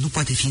asemenea om nu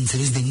poate fi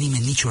înțeles de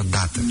nimeni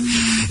niciodată.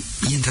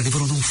 E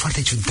într-adevăr un om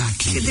foarte ciudat,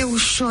 Livia. Cât de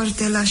ușor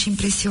te lași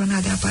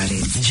impresionat de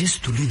aparență.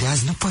 Gestul lui de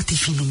azi nu poate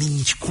fi numit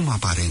nici cum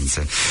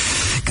aparență.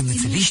 Când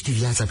îți riști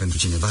viața pentru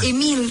cineva...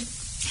 Emil,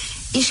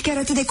 ești chiar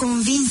atât de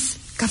convins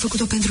că a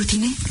făcut-o pentru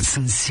tine?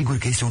 Sunt sigur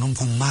că este un om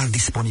cu mari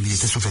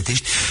disponibilități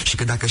sufletești și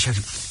că dacă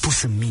și-ar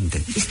pus în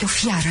minte... Este o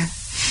fiară,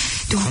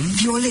 de o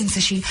violență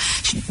și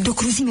de o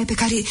cruzime pe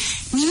care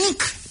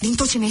nimic din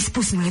tot ce mi-ai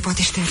spus nu le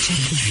poate șterge.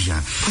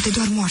 Livia, poate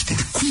doar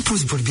moartea. Cum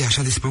poți vorbi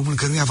așa despre omul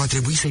căruia va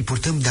trebui să-i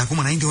purtăm de acum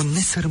înainte o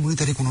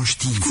nesărmânită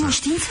recunoștință?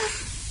 Cunoștință?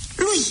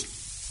 Lui!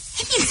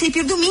 Emil, ți-ai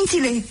pierdut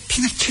mințile.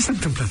 Bine, ce s-a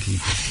întâmplat,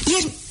 Livia?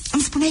 Ieri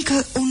îmi spuneai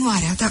că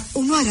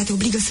onoarea te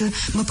obligă să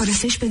mă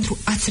părăsești pentru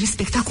a-ți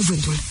respecta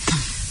cuvântul.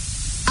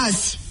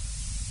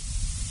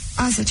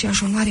 Azi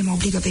aceeași onoare mă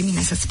obligă pe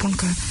mine să-ți spun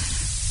că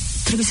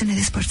trebuie să ne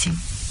despărțim.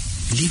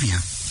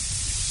 Livia,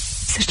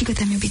 să știi că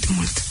te-am iubit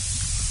mult.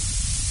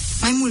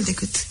 Mai mult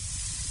decât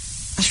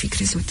aș fi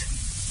crezut.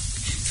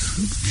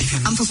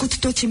 Am făcut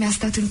tot ce mi-a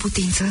stat în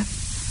putință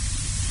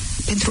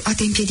pentru a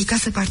te împiedica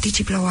să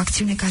participi la o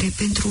acțiune care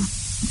pentru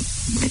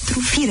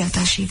firea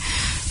ta și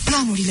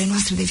planurile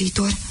noastre de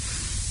viitor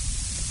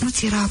nu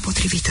ți era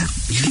potrivită.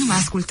 Nu m-ai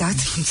ascultat.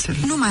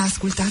 Nu m-ai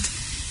ascultat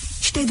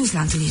și te-ai dus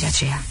la întâlnirea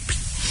aceea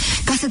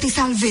ca să te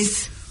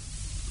salvezi.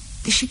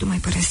 Deși tu m-ai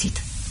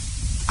părăsit,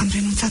 am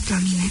renunțat la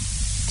mine.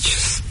 Ce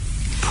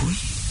spui?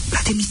 La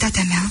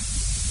demnitatea mea,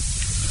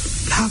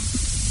 la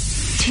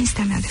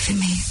cinstea mea de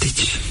femeie.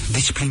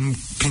 Deci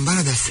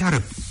plimbarea de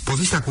aseară,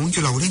 povestea cu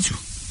unchiul Laurențiu.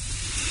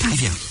 Da.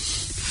 Livia,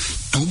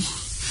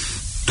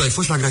 tu ai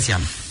fost la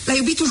Grațian. La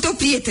iubitul tău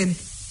prieten,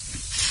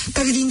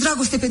 care din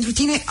dragoste pentru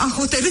tine a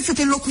hotărât să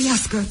te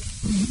înlocuiască.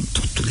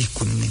 Totul e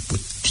cu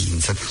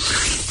neputință.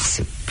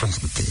 Se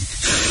poate.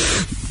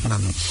 Dar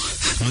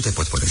nu te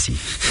pot părăsi.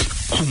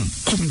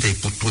 Cum te-ai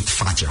putut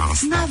face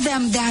asta?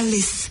 N-aveam de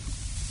ales.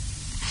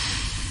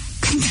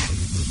 Când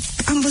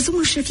am văzut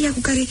mășăria cu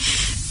care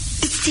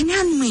îți ținea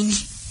în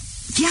mâini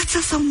viața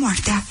sau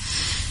moartea,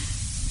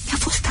 mi-a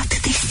fost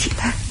atât de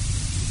silă,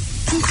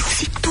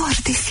 îngrozitor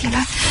de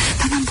silă,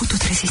 dar n-am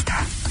putut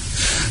rezista.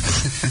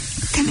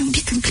 Te-am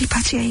iubit în clipa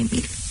aceea,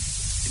 Emil,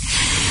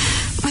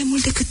 mai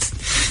mult decât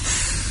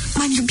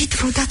m-am iubit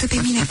vreodată pe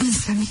mine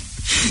însămi.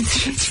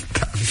 Înțelegi?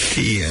 Da,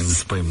 fie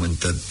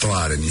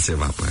înspăimântătoare mi se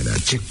va părea.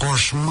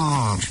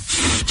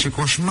 Ce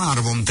coșmar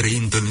vom trăi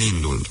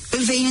întâlnindu-l.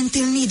 Îl vei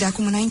întâlni de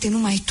acum înainte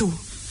numai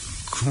tu.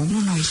 Cum? Nu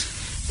noi.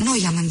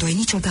 Noi amândoi,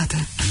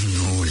 niciodată.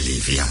 Nu,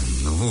 Livia,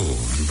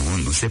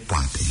 nu se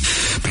poate.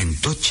 Prin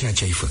tot ceea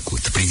ce ai făcut,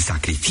 prin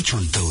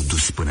sacrificiul tău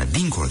dus până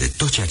dincolo de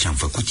tot ceea ce am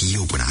făcut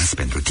eu până azi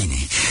pentru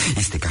tine,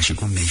 este ca și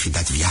cum mi-ai fi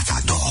dat viața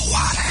a doua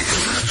oară.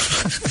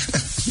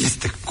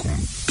 Este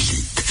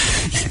cumplit,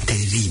 e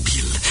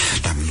teribil.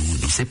 Dar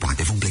nu se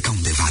poate, vom pleca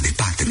undeva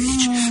departe de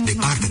aici,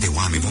 departe de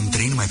oameni. Vom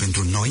trăi numai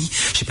pentru noi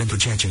și pentru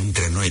ceea ce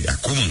între noi de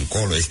acum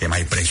încolo este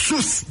mai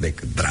presus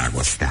decât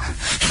dragostea.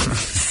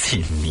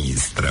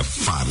 Sinistră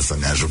farsă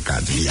ne-a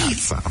jucat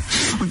viața.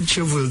 În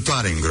ce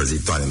vâltoare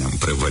îngrozitoare ne-am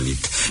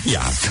prăvălit.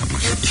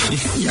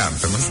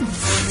 Iartă-mă,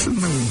 sunt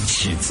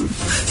măuncit.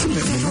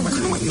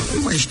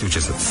 Nu mai știu ce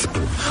să-ți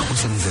spun. O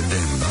să ne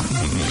vedem, da?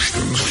 Nu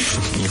știu.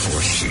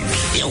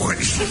 E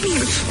oribil.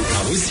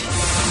 Auzi?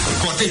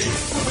 Cortejul,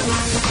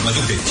 mă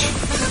duc de aici.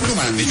 Nu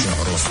mai am niciun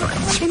rost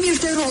aici. Emil,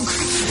 te rog.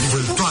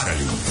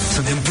 Vâltoarele.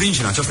 Suntem prinși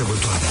în această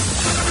vâltoare.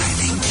 Care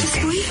ne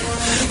închide.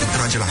 Ne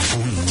trage la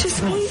fund. Ce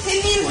spui?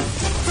 Emil,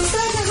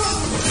 stai, te rog.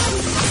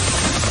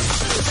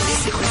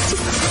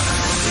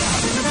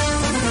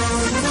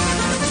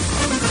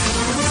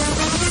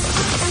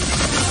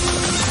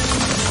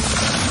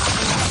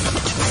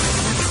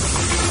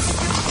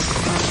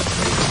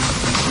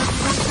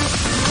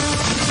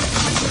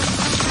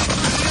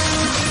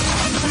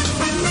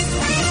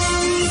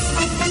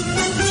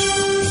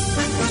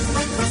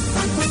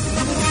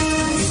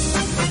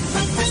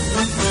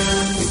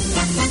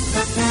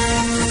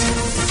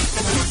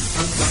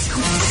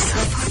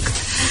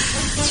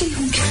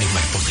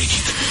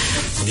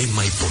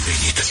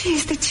 Nemaipomenit. Ce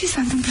este? Ce s-a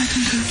întâmplat?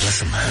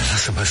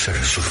 Lasă-mă să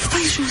rezolv.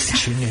 Stai jos.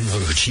 Ce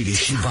nenorocire.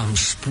 Și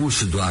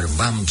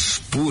v-am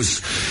spus.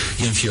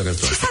 E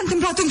înfiorător. Ce s-a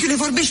întâmplat, unchiule?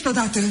 Vorbești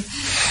odată.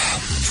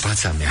 În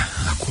fața mea,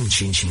 acum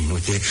 5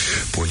 minute,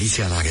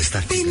 poliția l-a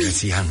arestat pe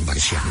Grațian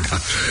Barcian.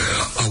 Da?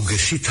 Au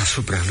găsit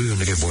asupra lui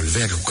un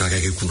revolver cu care a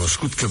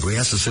recunoscut că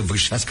voia să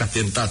săvârșească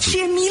atentatul. Și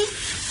Emil?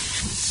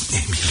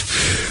 Emil,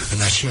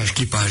 în aceeași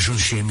clipă a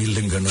ajuns și Emil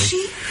lângă noi. Și?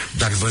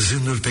 Dar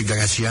văzându-l pe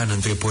Grațian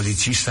între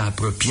polițiști, s-a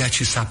apropiat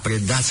și s-a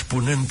predat,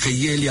 spunând că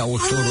el e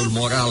autorul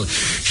moral.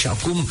 Și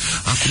acum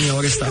i-au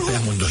arestat pe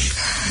amândoi.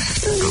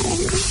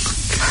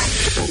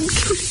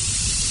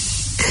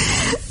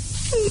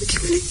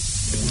 Unchiule,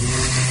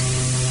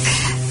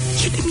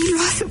 e de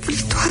miloasă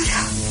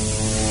vâltoarea,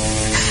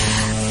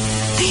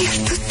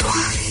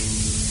 neiertătoare.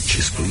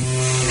 Ce spui?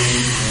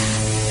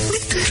 Ne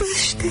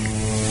târăște,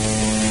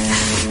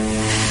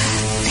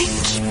 ne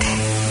închide,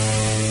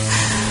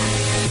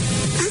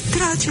 ne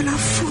trage la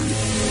fund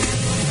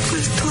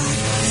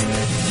vâltoarea asta.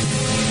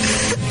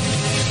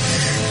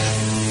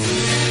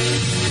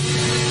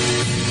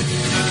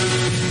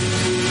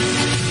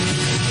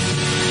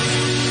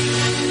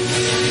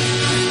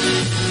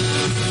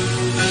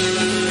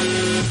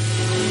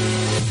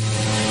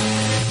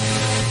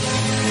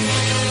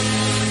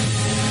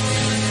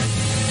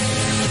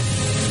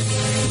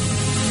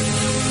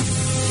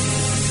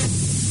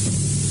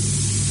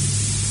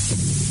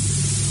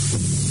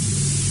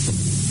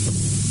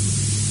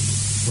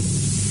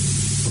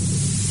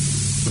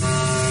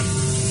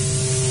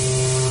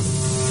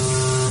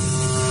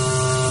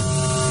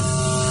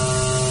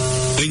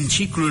 În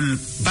ciclul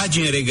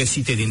Pagini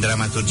regăsite din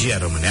dramaturgia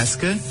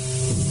românească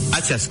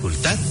ați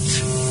ascultat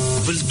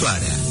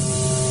Vâltoarea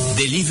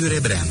de Liviu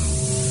Rebreanu,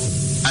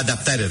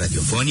 adaptare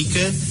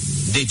radiofonică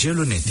de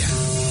Gelu Netea.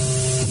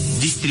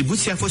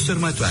 Distribuția a fost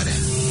următoarea: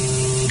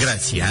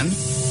 Grațian,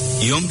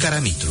 Ion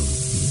Caramitru;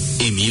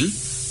 Emil,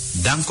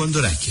 Dan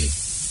Condurache;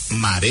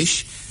 Mareș,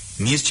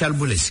 Mircea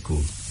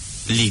Albulescu;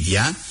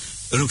 Livia,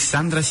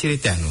 Ruxandra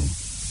Sireteanu;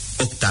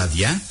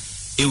 Octavia,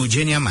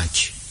 Eugenia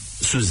Maci,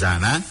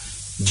 Suzana,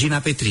 Gina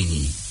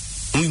Petrini,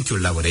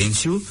 unchiul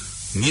Laurențiu,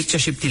 Mircea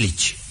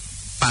Șeptilici,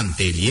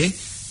 Pantelie,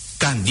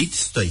 Candid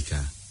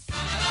Stoica.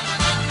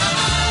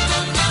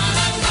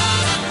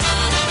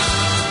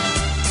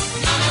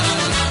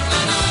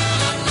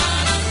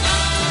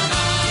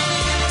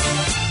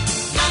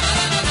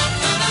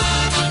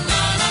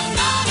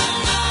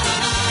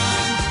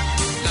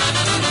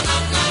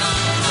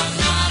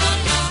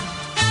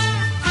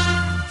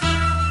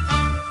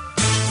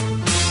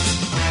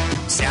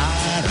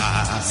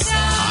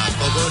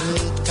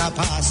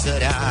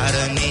 Pasărea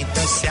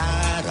rănită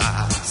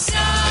seara,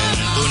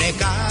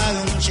 întuneca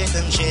încet,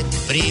 încet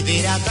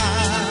privirea ta.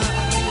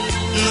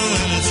 Nu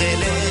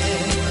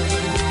înțeleg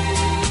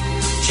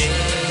ce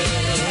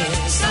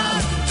s-a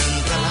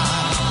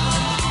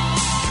întâmplat.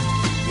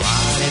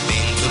 Oare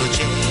pentru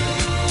ce,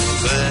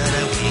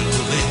 fără un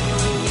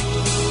cuvânt,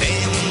 pe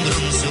un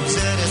drum sub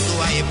țără tu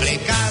ai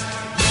plecat?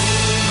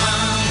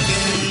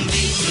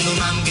 Nu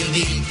m-am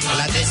gândit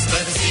la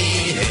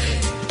despărțire,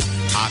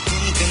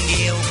 acum când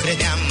eu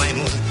credeam mai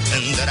mult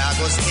în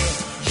dragoste.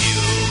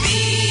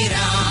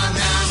 Iubirea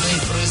mea nu-i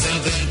frunză în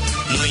vânt,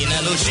 nu-i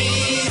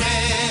nălucire.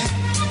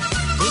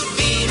 Cu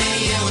tine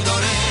eu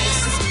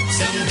doresc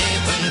să-mi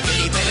depăn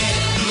clipele.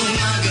 Nu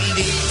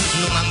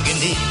m-am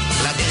gândit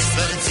la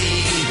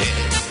despărțire,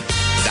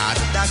 dar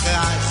dacă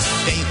azi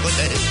te-ai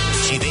hotărât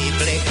și vei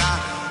pleca,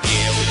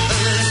 eu îți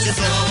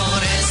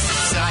doresc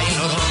să ai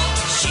noroc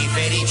și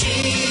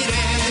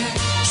fericire.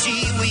 Și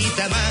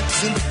uită-mă,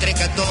 sunt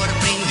trecător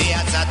prin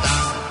viața ta.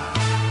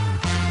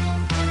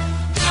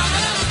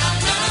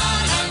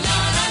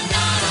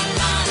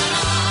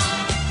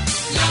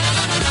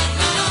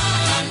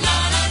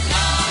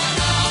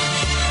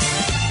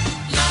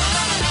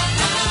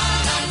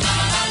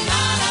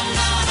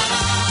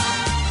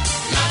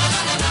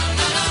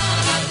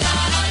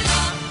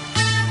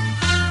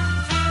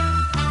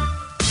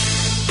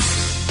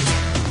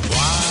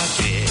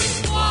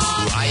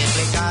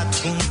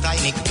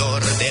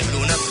 Dor de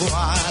lună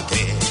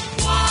poate,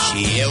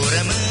 și eu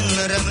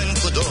rămân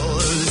cu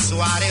dorul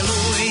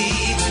soarelui.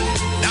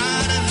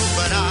 Dar nu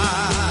fără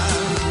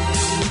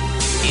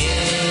e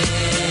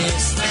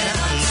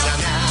speranța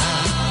mea,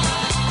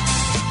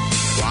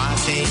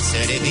 poate să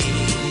revin,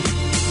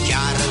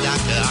 chiar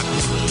dacă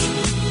acum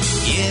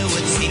eu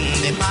îți țin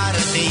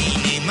departe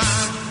inima.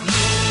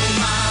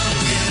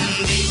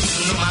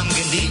 Nu m-am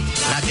gândit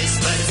la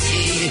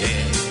despărțire,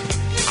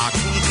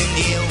 acum când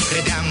eu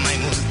credeam mai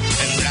mult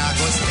în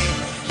dragoste.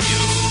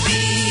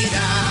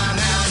 Iubirea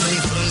mea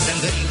nu-i frunză în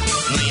gând,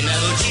 nu-i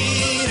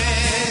nălucire.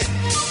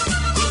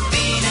 Cu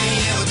tine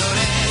eu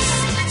doresc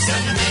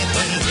să-mi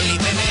depăn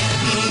clipele.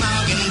 Nu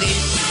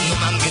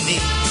m-am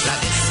gândit la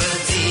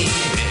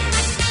despărțire,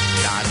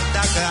 dar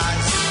dacă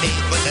azi te-ai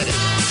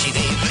hotărât și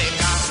vei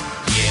pleca,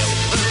 eu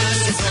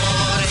îți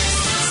doresc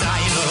să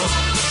ai noroc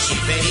și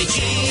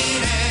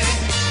fericire.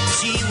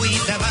 Și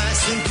uită-mă,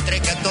 sunt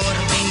trecător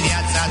prin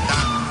viața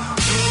ta.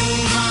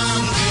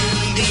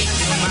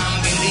 Nu m-am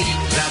gândit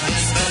la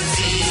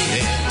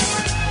despărțire,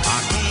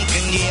 acum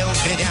când eu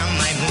credeam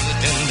mai mult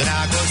în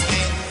dragoste.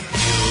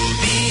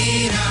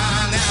 Iubirea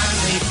mea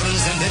nu-i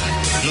frunză în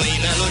vânt, nu-i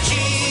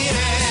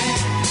nălucire.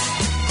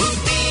 Cu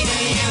tine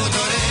eu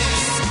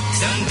doresc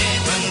să-mi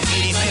depăn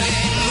clipele.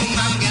 Nu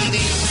m-am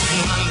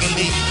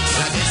gândit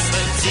la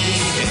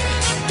despărțire,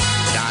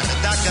 dar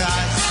dacă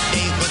azi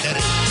te-ai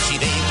hotărât și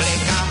vei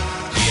pleca,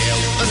 eu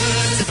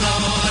îți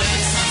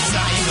doresc să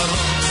ai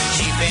noroc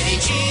și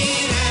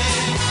fericire.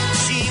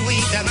 Și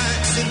uită-mă,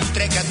 sunt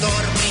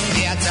trecător prin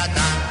viața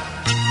ta.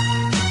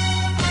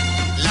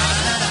 La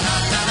la la la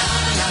la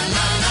la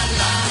la la la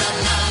la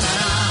la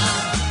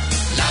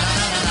la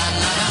la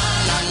la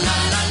la la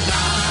la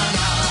la.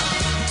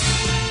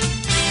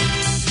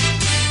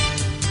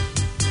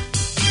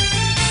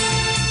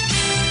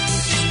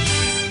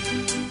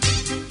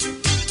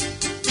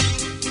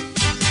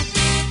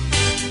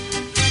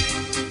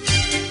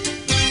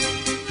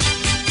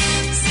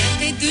 Să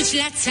te duci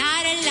la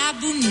țară la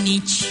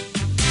bunici,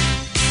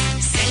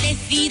 să le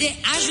fii de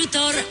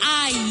ajutor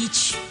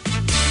aici,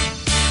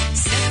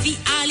 să fii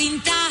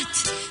alintat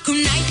cum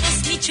n-ai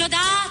fost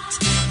niciodată,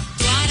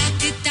 doar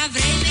atâta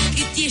vreme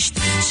cât ești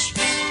aici.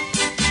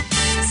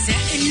 Să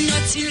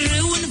înnoți în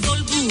râu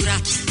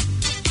învolburat,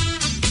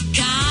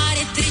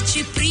 care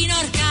trece prin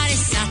oricare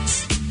sat,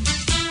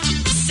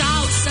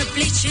 sau să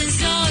pleci în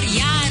zori,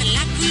 iar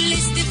la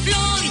cules de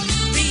flori,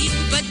 prin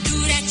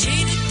pădurea ce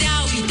nu te-a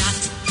uitat.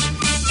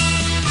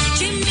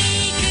 Ce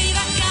mică-i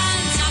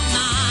vacanța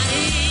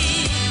mare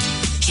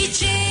și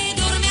ce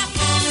dor mi-a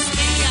fost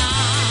pe ea.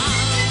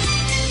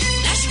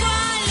 La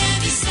școală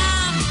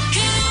visam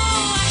că nu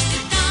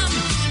așteptam,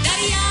 dar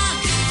ea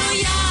când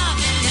voia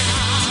venea.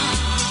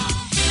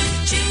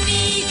 Ce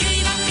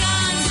mică-i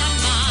vacanța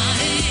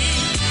mare,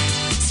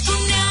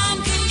 spuneam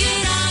când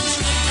eram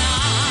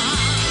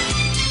școltar,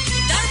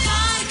 dar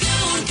parcă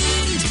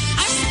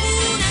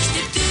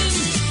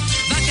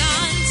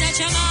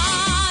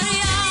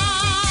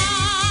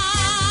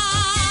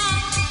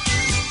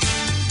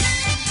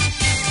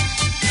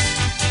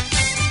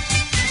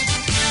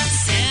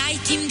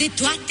de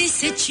toate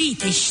să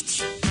citești,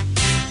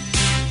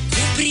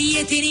 cu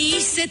prietenii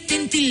să te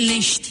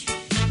întâlnești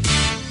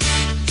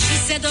și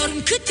să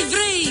dormi cât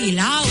vrei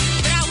la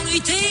umbra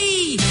unui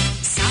tei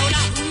sau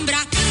la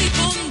umbra cărui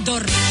pom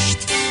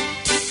dorești.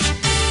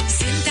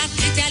 Sunt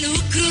atâtea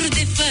lucruri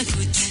de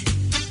făcut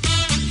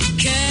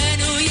că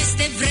nu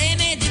este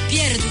vreme de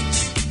pierdut.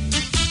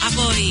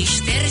 Apoi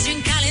ștergi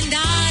în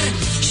calendar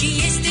și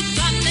este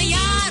toamnă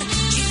iar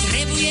și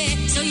trebuie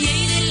să o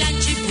iei de la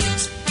început.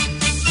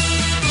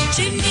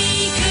 Ce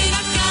mică-i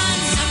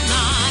vacanța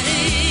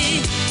mare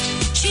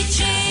și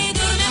ce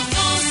dor mi-a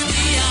fost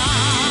de ea.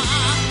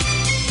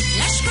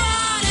 La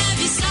școală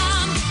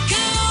visam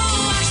că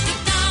o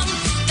așteptam,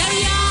 dar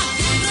ea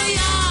când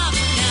vroia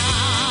venea.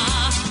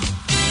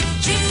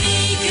 Ce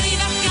mică-i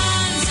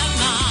vacanța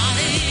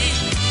mare,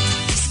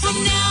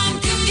 spuneam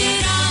când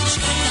eram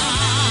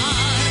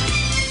școlar,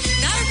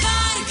 dar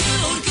parcă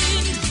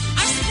oricând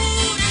aș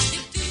spune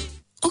așteptând.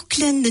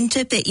 Auckland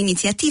începe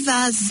inițiativa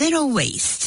Zero Waste.